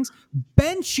feelings?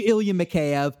 Bench Ilya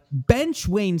Mikheyev, bench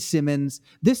Wayne Simmons.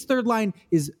 This third line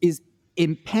is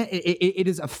it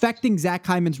is affecting Zach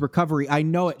Hyman's recovery. I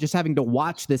know it, just having to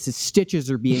watch this. His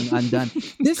stitches are being undone.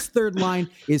 This third line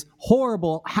is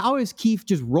horrible. How is Keefe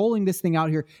just rolling this thing out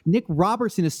here? Nick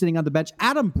Robertson is sitting on the bench.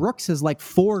 Adam Brooks has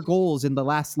 4 goals in the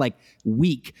last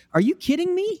week. Are you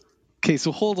kidding me? Okay,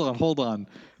 so hold on.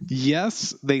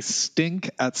 Yes, they stink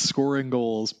at scoring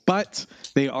goals, but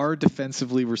they are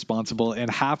defensively responsible, and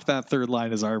half that third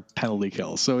line is our penalty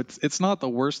kill. So it's not the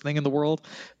worst thing in the world,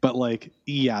 but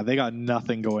they got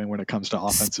nothing going when it comes to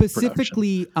offensive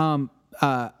specifically production.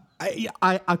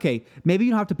 Okay, maybe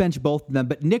you don't have to bench both of them,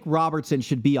 but Nick Robertson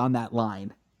should be on that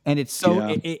line, and it's so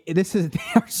they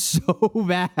are so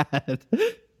bad.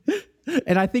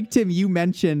 And I think, Tim, you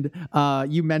mentioned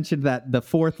that the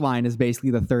fourth line is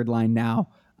basically the third line now.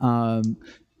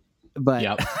 But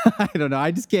yep. I don't know.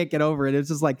 I just can't get over it. It's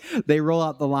just they roll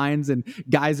out the lines and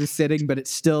guys are sitting, but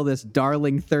it's still this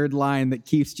darling third line that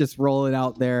keeps just rolling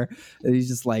out there. And he's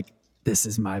just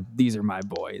these are my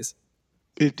boys.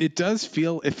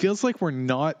 It feels like we're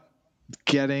not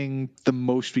getting the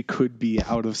most we could be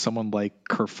out of someone like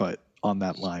Kerfoot on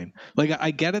that line. I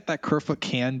get it that Kerfoot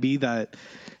can be that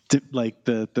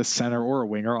the center or a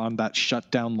winger on that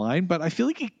shutdown line, but I feel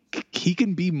like he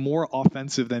can be more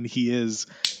offensive than he is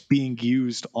being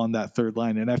used on that third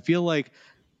line. And I feel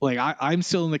I'm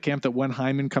still in the camp that when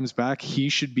Hyman comes back, he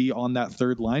should be on that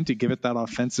third line to give it that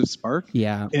offensive spark.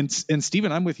 Yeah. And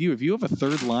Steven, I'm with you. If you have a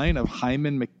third line of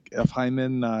Hyman,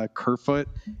 Kerfoot,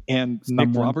 and Nick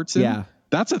Robertson, yeah,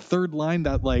 that's a third line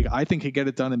that I think could get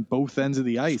it done in both ends of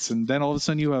the ice. And then all of a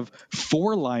sudden you have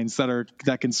 4 lines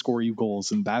that can score you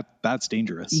goals, and that's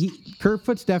dangerous.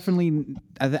 Kerfoot's definitely,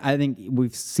 I think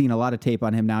we've seen a lot of tape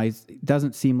on him now. He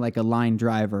doesn't seem like a line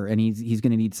driver, and he's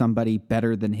going to need somebody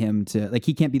better than him to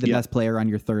he can't be the best player on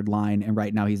your third line. And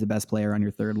right now he's the best player on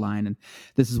your third line, and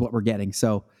this is what we're getting.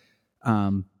 So,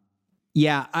 it's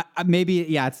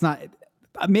not.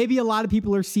 maybe a lot of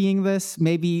people are seeing this.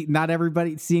 Maybe not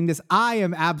everybody's seeing this. I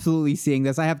am absolutely seeing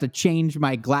this. I have to change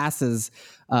my glasses,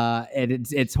 and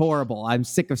it's horrible. I'm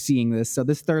sick of seeing this. So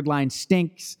this third line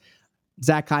stinks.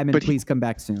 Zach Hyman, please come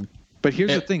back soon. But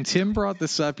here's the thing. Tim brought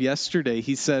this up yesterday.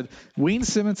 He said Wayne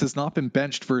Simmonds has not been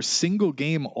benched for a single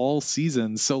game all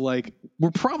season. So, like, we're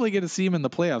probably going to see him in the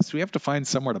playoffs. We have to find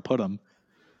somewhere to put him.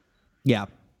 Yeah.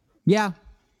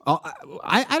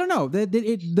 I don't know. The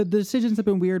decisions have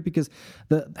been weird because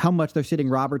how much they're sitting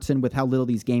Robertson with how little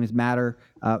these games matter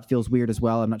feels weird as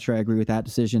well. I'm not sure I agree with that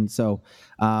decision. So,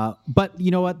 but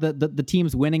you know what? The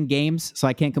team's winning games, so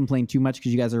I can't complain too much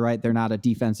because you guys are right. They're not a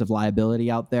defensive liability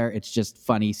out there. It's just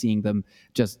funny seeing them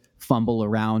just fumble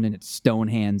around and it's stone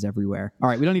hands everywhere. All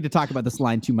right, we don't need to talk about this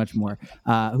line too much more.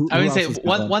 I would say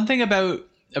one thing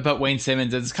about Wayne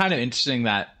Simmonds, it's kind of interesting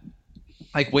that,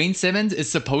 like, Wayne Simmonds is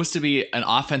supposed to be an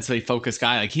offensively focused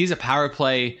guy. Like, he's a power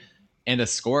play and a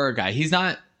scorer guy. He's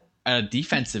not a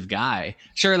defensive guy.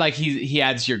 Sure, like he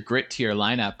adds your grit to your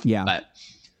lineup. Yeah,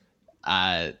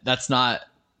 but that's not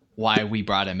why we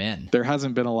brought him in. There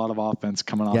hasn't been a lot of offense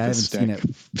coming off his stick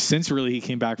since really he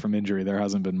came back from injury. There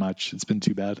hasn't been much. It's been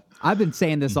too bad. I've been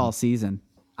saying this all season.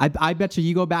 I bet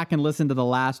you go back and listen to the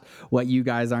last what you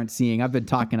guys aren't seeing. I've been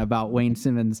talking about Wayne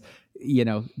Simmonds. You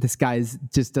know, this guy's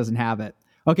just doesn't have it.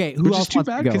 Okay, who Which else is too wants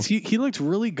bad to go? because he looked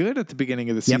really good at the beginning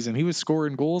of the season. He was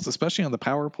scoring goals, especially on the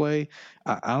power play.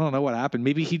 I don't know what happened.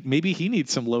 Maybe he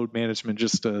needs some load management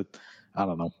just to, I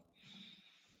don't know.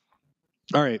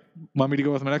 All right, want me to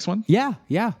go with my next one? Yeah.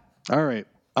 All right.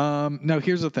 Now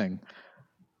here's the thing.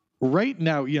 Right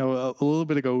now, you know, a little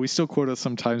bit ago, we still quote us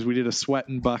sometimes. We did a sweat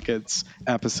and buckets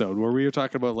episode where we were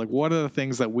talking about, like, what are the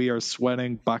things that we are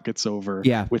sweating buckets over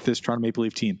with this Toronto Maple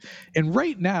Leaf team. And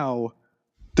right now,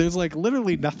 there's like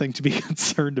literally nothing to be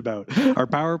concerned about. Our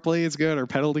power play is good. Our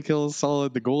penalty kill is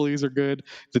solid. The goalies are good.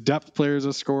 The depth players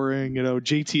are scoring. You know,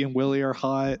 JT and Willie are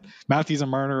hot. Matthews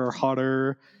and Marner are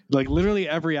hotter. Like, literally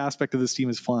every aspect of this team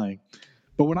is flying.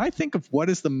 But when I think of what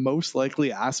is the most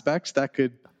likely aspect that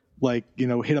could, like, you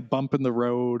know, hit a bump in the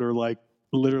road or like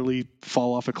literally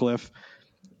fall off a cliff,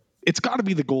 it's got to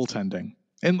be the goaltending.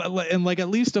 And like, at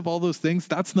least of all those things,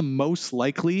 that's the most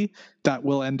likely that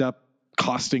will end up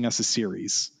costing us a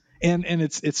series. And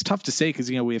it's tough to say because,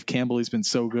 you know, we have Campbell, he's been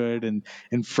so good,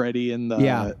 and Freddie in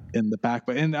the back,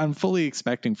 but and I'm fully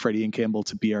expecting Freddie and Campbell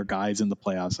to be our guys in the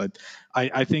playoffs.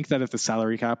 I think that if the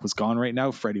salary cap was gone right now,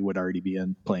 Freddie would already be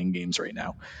in playing games right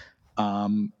now.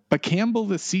 But Campbell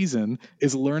this season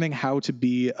is learning how to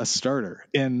be a starter,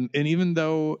 and even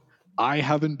though I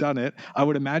haven't done it, I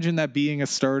would imagine that being a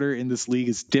starter in this league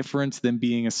is different than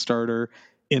being a starter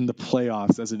in the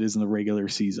playoffs as it is in the regular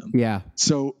season. Yeah.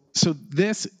 So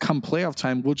this come playoff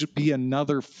time will just be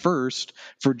another first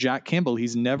for Jack Campbell.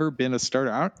 He's never been a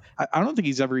starter. I don't think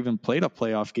he's ever even played a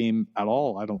playoff game at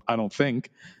all. I don't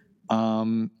think.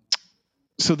 So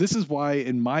this is why,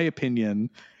 in my opinion,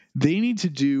 they need to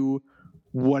do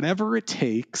whatever it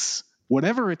takes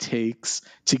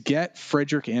to get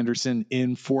Frederik Andersen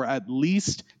in for at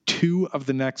least 2 of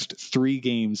the next 3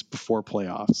 games before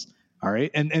playoffs. All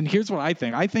right. And here's what I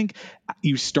think. I think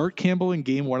you start Campbell in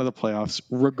game 1 of the playoffs,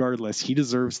 regardless. He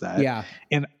deserves that. Yeah.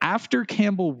 And after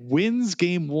Campbell wins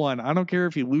game 1, I don't care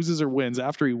if he loses or wins,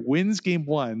 after he wins game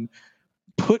 1,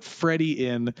 put Freddie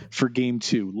in for game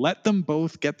 2. Let them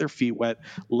both get their feet wet.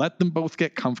 Let them both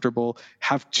get comfortable.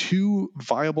 Have 2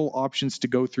 viable options to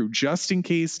go through just in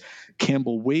case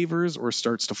Campbell wavers or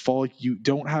starts to fall. You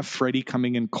don't have Freddie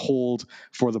coming in cold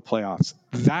for the playoffs.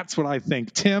 That's what I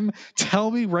think. Tim, tell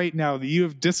me right now that you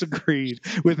have disagreed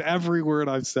with every word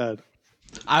I've said.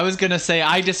 I was going to say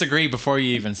I disagree before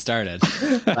you even started.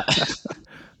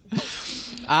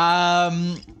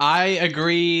 I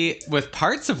agree with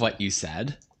parts of what you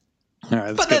said,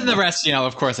 but then the rest, you know,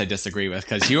 of course I disagree with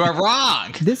because you are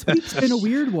wrong. This week's been a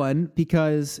weird one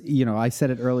because, you know, I said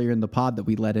it earlier in the pod that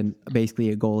we let in basically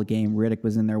a goal a game. Riddick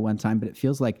was in there one time, but it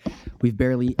feels like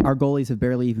our goalies have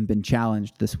barely even been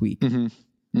challenged this week. Mm-hmm.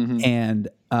 Mm-hmm. And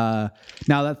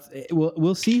now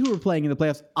we'll see who we're playing in the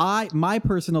playoffs. My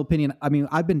personal opinion, I mean,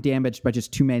 I've been damaged by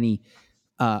just too many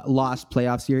lost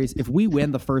playoff series. If we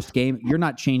win the first game, you're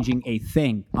not changing a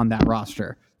thing on that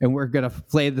roster. And we're going to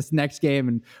play this next game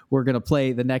and we're going to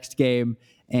play the next game.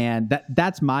 And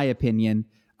that's my opinion.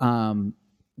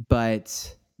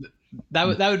 But that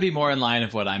would be more in line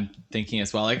of what I'm thinking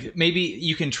as well. Like, maybe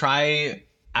you can try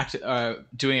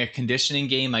doing a conditioning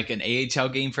game, like an AHL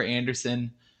game for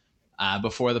Andersen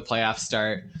before the playoffs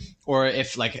start. Or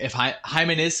if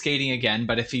Hyman is skating again,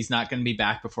 but if he's not going to be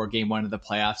back before game 1 of the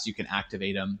playoffs, you can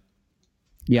activate him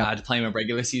to play him a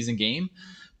regular season game.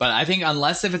 But I think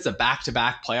unless if it's a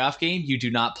back-to-back playoff game, you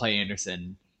do not play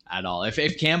Anderson at all.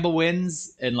 If Campbell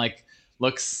wins and like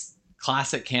looks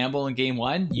classic Campbell in game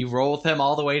one, you roll with him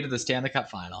all the way to the Stanley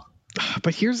Cup final.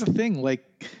 But here's the thing, like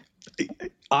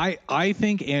I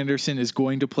think Anderson is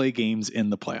going to play games in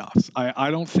the playoffs.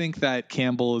 I don't think that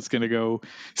Campbell is going to go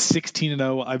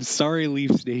 16-0. I'm sorry,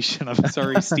 Leafs Nation. I'm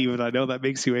sorry, Steven. I know that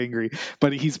makes you angry,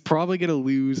 but he's probably going to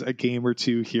lose a game or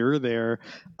two here or there.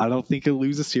 I don't think he'll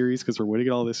lose a series because we're winning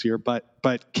it all this year.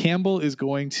 But Campbell is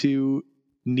going to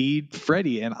need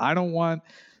Freddie, and I don't want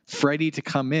Freddie to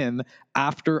come in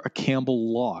after a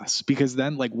Campbell loss, because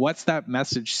then like what's that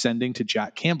message sending to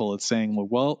Jack Campbell? It's saying,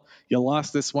 well, you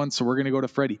lost this one, so we're going to go to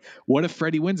Freddie. What if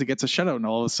Freddie wins and gets a shutout, and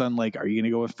all of a sudden, like, are you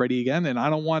going to go with Freddie again? And I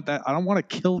don't want that. I don't want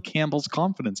to kill Campbell's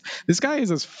confidence. This guy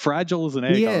is as fragile as an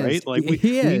egg, all right? Like we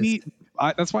need.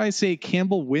 That's why I say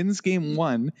Campbell wins game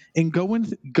one and go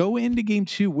into game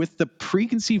two with the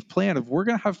preconceived plan of we're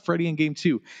going to have Freddie in game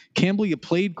two. Campbell, you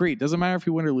played great. Doesn't matter if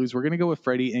you win or lose. We're going to go with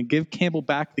Freddie and give Campbell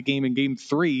back the game in game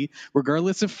three,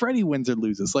 regardless if Freddie wins or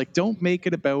loses. Like, don't make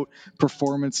it about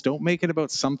performance. Don't make it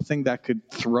about something that could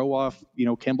throw off,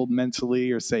 Campbell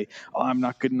mentally, or say, oh, I'm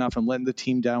not good enough. I'm letting the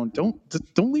team down. Don't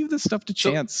leave this stuff to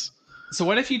chance. So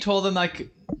what if you told him, like,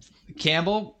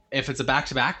 Campbell, if it's a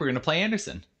back-to-back, we're going to play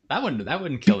Anderson? That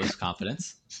wouldn't kill his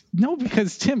confidence. No,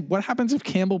 because Tim, what happens if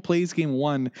Campbell plays game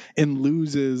one and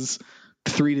loses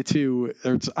 3-2?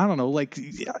 Or I don't know. Like,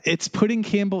 it's putting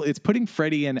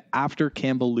Freddie in after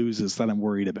Campbell loses that I'm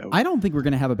worried about. I don't think we're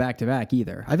going to have a back-to-back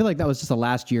either. I feel like that was just a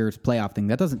last year's playoff thing.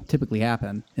 That doesn't typically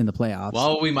happen in the playoffs.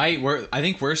 Well, we might. I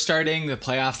think we're starting the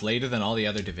playoffs later than all the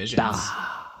other divisions.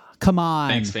 Come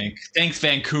on. Thanks,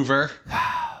 Vancouver.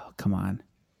 Come on.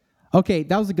 Okay,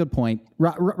 that was a good point.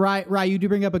 Rye, you do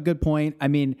bring up a good point. I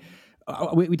mean,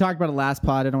 we talked about it last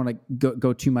pod. I don't want to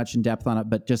go too much in depth on it,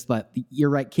 but just you're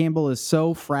right. Campbell is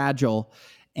so fragile,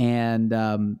 and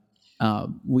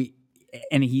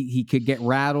he could get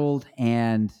rattled,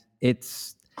 and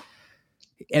it's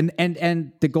and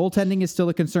the goaltending is still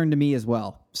a concern to me as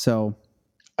well. So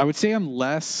I would say I'm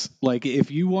less like, if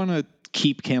you want to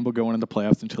keep Campbell going in the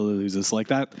playoffs until he loses, like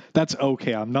that's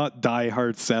okay. I'm not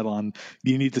diehard set on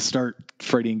you need to start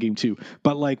Freddie in game two,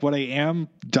 but like what I am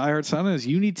diehard set on is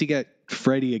you need to get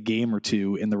Freddie a game or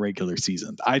two in the regular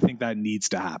season. I think that needs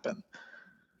to happen.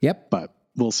 Yep. But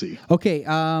we'll see. Okay.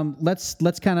 Let's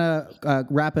kind of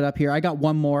wrap it up here. I got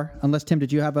one more, unless Tim,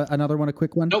 did you have another one, a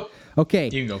quick one? Nope. Okay.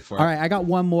 You can go for it. All right. I got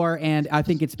one more, and I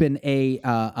think it's been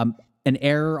an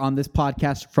error on this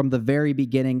podcast from the very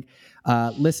beginning.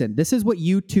 Listen, this is what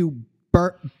you two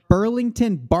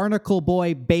Burlington Barnacle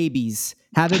Boy babies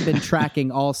haven't been tracking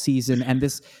all season, and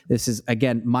this is,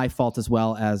 again, my fault as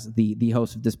well as the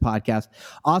host of this podcast.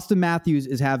 Auston Matthews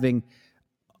is having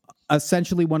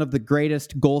essentially one of the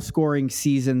greatest goal-scoring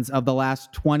seasons of the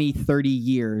last 20, 30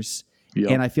 years. Yep.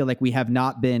 And I feel like we have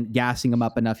not been gassing him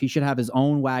up enough. He should have his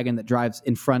own wagon that drives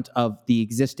in front of the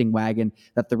existing wagon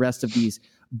that the rest of these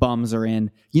bums are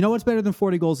in. You know what's better than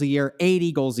 40 goals a year?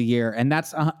 80 goals a year. And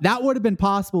that would have been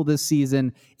possible this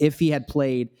season if he had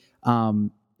played,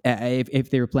 if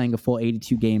they were playing a full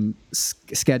 82 game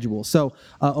schedule. So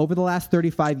over the last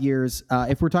 35 years,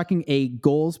 if we're talking a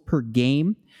goals per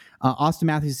game, Auston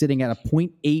Matthews is sitting at a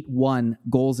 .81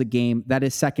 goals a game. That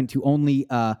is second to only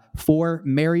 4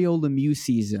 Mario Lemieux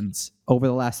seasons over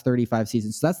the last 35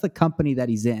 seasons. So that's the company that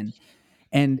he's in.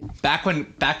 And back when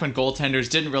goaltenders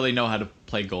didn't really know how to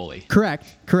play goalie.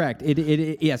 Correct.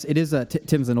 Yes, it is.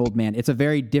 Tim's an old man. It's a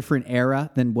very different era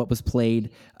than what was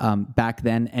played back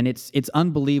then, and it's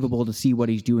unbelievable to see what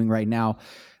he's doing right now.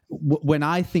 When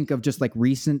I think of just like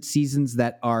recent seasons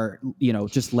that are,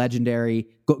 just legendary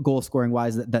goal scoring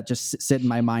wise, that just sit in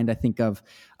my mind, I think of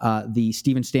the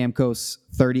Steven Stamkos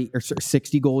 30 or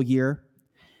 60 goal year,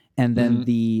 and then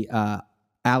the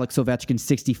Alex Ovechkin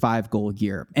 65 goal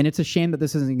year. And it's a shame that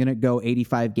this isn't going to go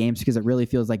 85 games, because it really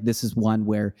feels like this is one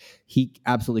where he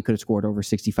absolutely could have scored over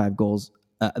 65 goals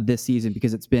this season,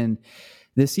 because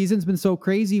this season's been so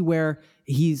crazy where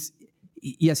he's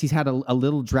had a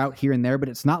little drought here and there, but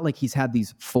it's not like he's had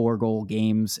these 4-goal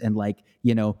games and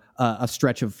a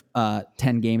stretch of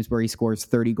 10 games where he scores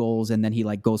 30 goals and then he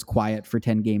goes quiet for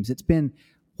 10 games. It's been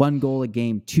 1 goal a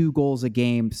game, 2 goals a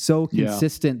game, so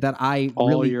consistent that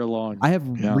all year long. I have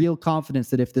real confidence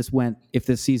that if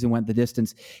this season went the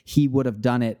distance, he would have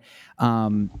done it.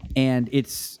 And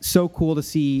it's so cool to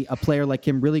see a player like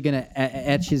him really going to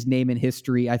etch his name in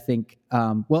history. I think,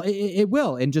 it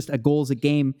will, in just a goals a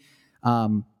game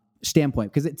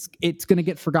standpoint, because it's going to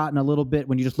get forgotten a little bit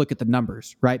when you just look at the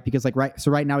numbers, right? Because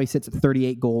right now he sits at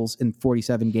 38 goals in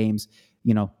 47 games.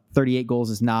 38 goals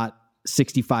is not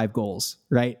 65 goals,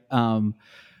 right?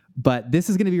 But this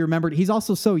is going to be remembered. He's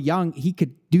also so young; he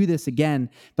could do this again.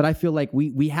 But I feel like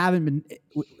we haven't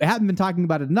been talking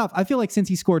about it enough. I feel like since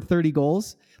he scored 30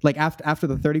 goals, like after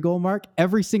the 30 goal mark,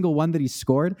 every single one that he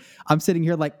scored, I'm sitting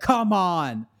here like, come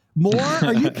on, more?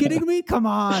 Are you kidding me? Come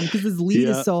on, because his lead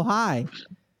is so high.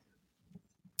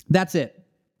 That's it.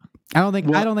 I don't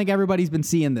think everybody's been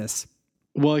seeing this.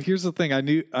 Well, here's the thing.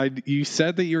 You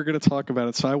said that you were going to talk about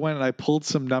it, so I went and I pulled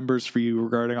some numbers for you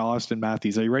regarding Auston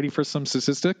Matthews. Are you ready for some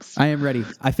statistics? I am ready.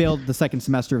 I failed the second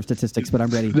semester of statistics, but I'm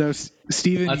ready. No,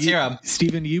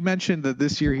 Steven, you mentioned that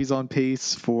this year he's on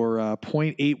pace for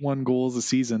 0.81 goals a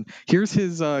season. Here's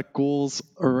his goals,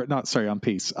 or not, sorry, on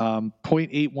pace,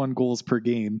 0.81 goals per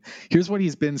game. Here's what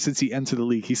he's been since he entered the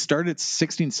league. He started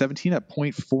 16-17 at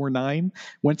 0.49,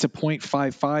 went to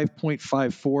 0.55,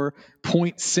 0.54,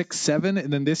 0.67,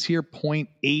 and then this year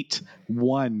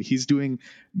 0.81. He's doing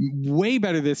way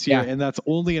better this year, and that's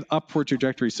only an upward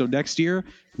trajectory. So next year,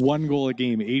 1 goal a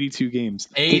game, 82 games,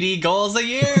 80 goals a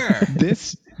year.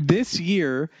 This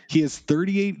year he has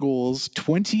 38 goals,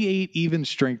 28 even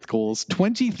strength goals,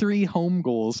 23 home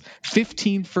goals,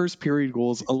 15 first period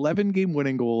goals, 11 game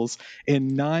winning goals,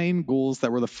 and 9 goals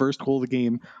that were the first goal of the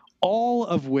game, all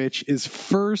of which is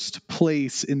first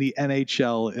place in the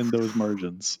NHL in those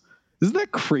margins. Isn't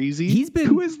that crazy?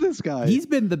 Who is this guy? He's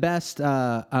been the best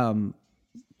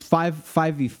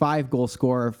 5v5 goal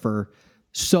scorer for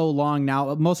so long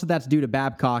now. Most of that's due to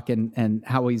Babcock and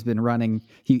how he's been running.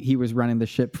 He was running the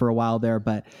ship for a while there.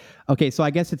 But okay, so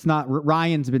I guess it's not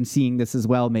Ryan's been seeing this as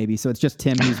well, maybe. So it's just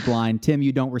Tim who's blind. Tim,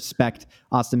 you don't respect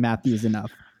Auston Matthews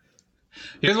enough.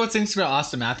 Here's what's interesting about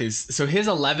Auston Matthews. So his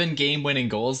 11 game-winning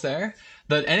goals there,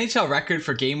 the NHL record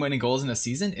for game-winning goals in a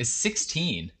season is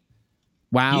 16.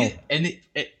 Wow.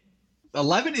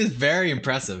 11 is very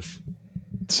impressive.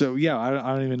 So, yeah, I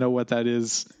don't even know what that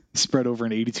is spread over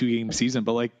an 82-game season,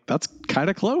 but, like, that's kind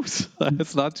of close.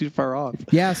 It's not too far off.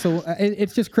 Yeah, so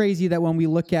it's just crazy that when we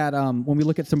look at some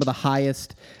of the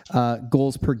highest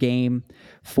goals per game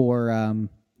for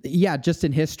just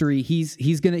in history,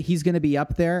 he's gonna be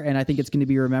up there, and I think it's gonna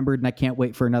be remembered. And I can't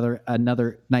wait for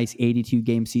another nice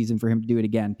 82-game season for him to do it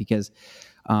again, because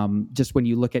just when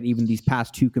you look at even these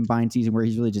past 2 combined seasons where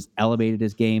he's really just elevated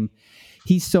his game,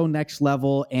 he's so next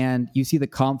level, and you see the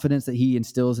confidence that he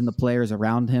instills in the players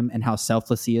around him and how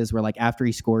selfless he is, where like after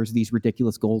he scores these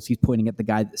ridiculous goals, he's pointing at the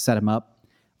guy that set him up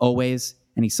always,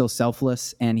 and he's so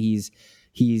selfless, and he's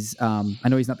I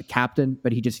know he's not the captain,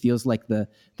 but he just feels like the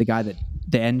guy that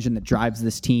the engine that drives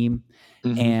this team.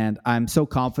 Mm-hmm. And I'm so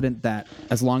confident that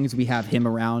as long as we have him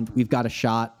around, we've got a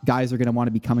shot. Guys are going to want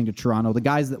to be coming to Toronto. The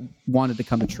guys that wanted to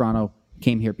come to Toronto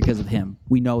came here because of him.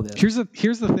 We know this. Here's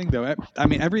the thing, though. I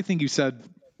mean, everything you said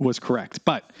was correct,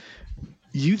 but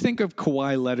you think of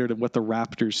Kawhi Leonard and what the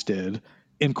Raptors did.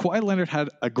 And Kawhi Leonard had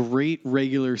a great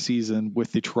regular season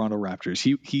with the Toronto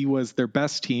Raptors. He was their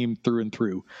best team through and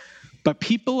through. But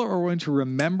people are going to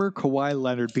remember Kawhi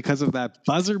Leonard because of that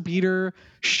buzzer beater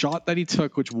shot that he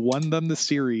took, which won them the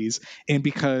series, and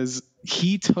because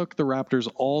he took the Raptors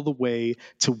all the way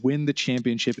to win the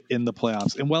championship in the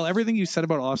playoffs. And while everything you said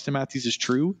about Auston Matthews is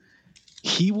true,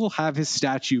 he will have his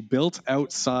statue built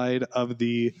outside of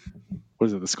the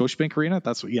Scotiabank Arena?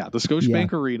 The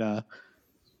Scotiabank Arena.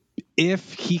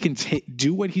 If he can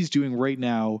do what he's doing right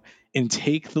now and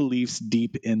take the Leafs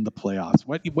deep in the playoffs.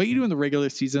 What you do in the regular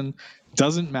season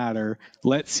doesn't matter.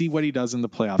 Let's see what he does in the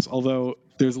playoffs. Although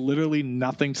there's literally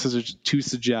nothing to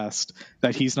suggest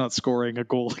that he's not scoring a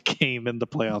goal a game in the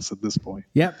playoffs at this point.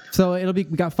 Yep. So we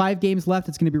got 5 games left.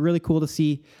 It's going to be really cool to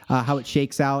see how it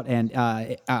shakes out. And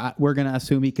we're going to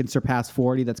assume he can surpass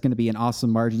 40. That's going to be an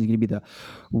awesome margin. He's going to be the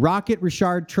Rocket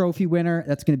Richard Trophy winner.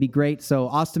 That's going to be great. So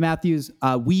Auston Matthews,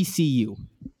 we see you.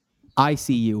 I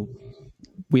see you.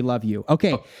 We love you.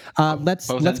 Okay, let's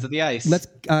ends of the ice. Let's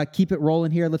keep it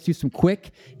rolling here. Let's do some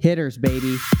quick hitters,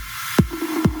 baby.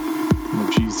 Oh,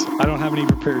 jeez. I don't have any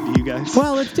prepared. Do you guys?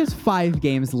 Well, it's just 5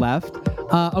 games left.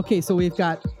 Okay, so we've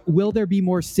got, will there be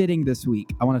more sitting this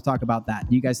week? I want to talk about that.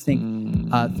 Do you guys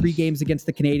think 3 games against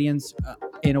the Canadians,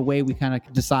 in a way we kind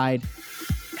of decide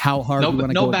how hard we want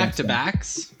to go against them?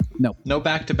 back-to-backs? No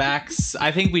back-to-backs.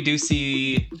 I think we do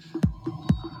see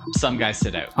some guys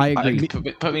sit out. I agree.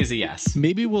 Put me as a yes.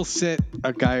 Maybe we'll sit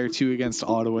a guy or 2 against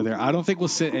Ottawa there. I don't think we'll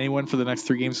sit anyone for the next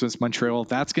 3 games against Montreal.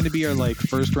 That's going to be our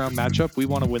first round matchup. We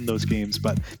want to win those games,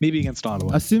 but maybe against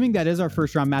Ottawa. Assuming that is our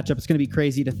first round matchup, it's going to be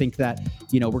crazy to think that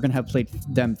we're going to have played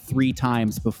them 3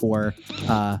 times before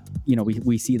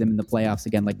we see them in the playoffs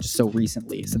again, like just so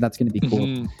recently. So that's going to be cool.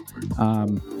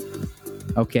 Mm-hmm.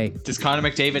 Okay. Does Connor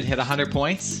McDavid hit 100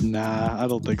 points? Nah, I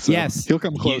don't think so. Yes. He'll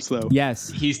come close, though. Yes.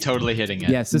 He's totally hitting it.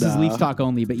 Yes, this is Leafs talk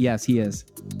only, but yes, he is.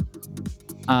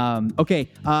 Okay.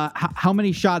 How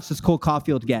many shots does Cole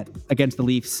Caulfield get against the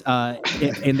Leafs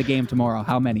in the game tomorrow?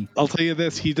 How many? I'll tell you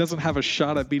this: he doesn't have a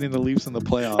shot at beating the Leafs in the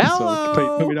playoffs. Hello!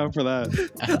 So put me down for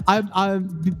that. I'm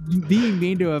being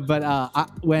mean to him, but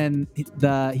when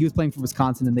he was playing for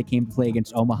Wisconsin and they came to play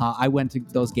against Omaha, I went to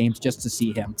those games just to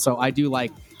see him. So I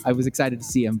was excited to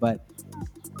see him, but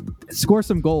score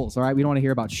some goals, all right? We don't want to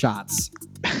hear about shots.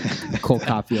 Cole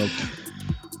Caulfield.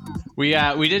 We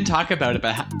didn't talk about it,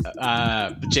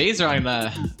 but Jays are on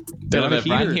a bit of a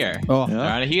run here. Oh, They're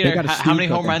on a heater. How many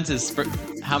home runs is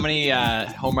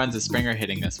Springer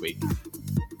hitting this week?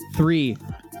 3.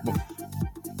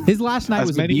 His last night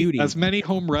was a beauty. As many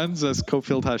home runs as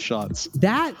Caulfield has shots.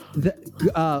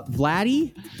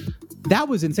 Vladdy, that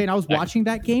was insane. I was watching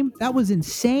that game. That was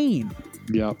insane.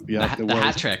 Yeah, the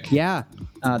hat trick. Yeah,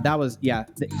 that was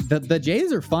The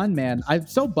Jays are fun, man. I'm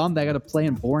so bummed I got to play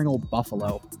in boring old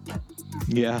Buffalo.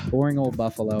 Yeah, boring old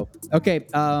Buffalo. Okay,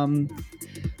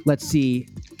 let's see.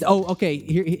 Oh, okay.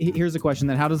 Here's a question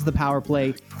then. How does the power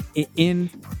play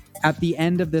at the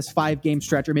end of this 5-game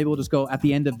stretch, or maybe we'll just go at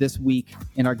the end of this week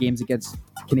in our games against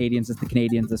Canadians? It's the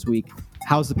Canadians this week.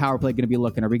 How's the power play going to be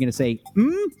looking? Are we going to say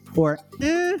or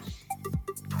eh?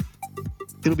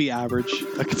 It'll be average.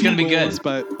 It's going to be good,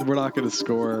 but we're not going to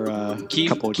score a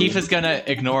couple of Keith games. is going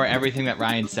to ignore everything that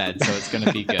Ryan said, so it's going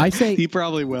to be good. I say he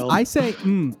probably will. I say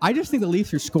I just think the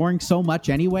Leafs are scoring so much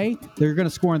anyway. They're going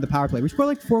to score in the power play. We score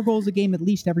like 4 goals a game at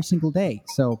least every single day.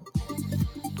 So,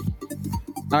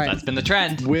 all right, that's been the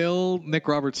trend. Will Nick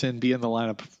Robertson be in the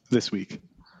lineup this week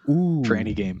for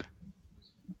any game?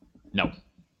 No.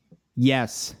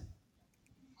 Yes.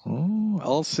 Oh,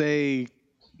 I'll say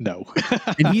no.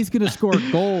 And he's going to score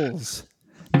goals,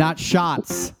 not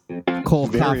shots. Cole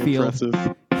Very Caulfield.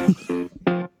 Impressive.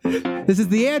 This is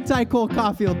the anti-Cole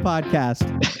Caulfield podcast.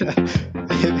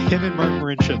 him and Mark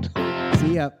Marincin.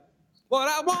 See ya. What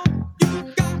I want,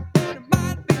 you got.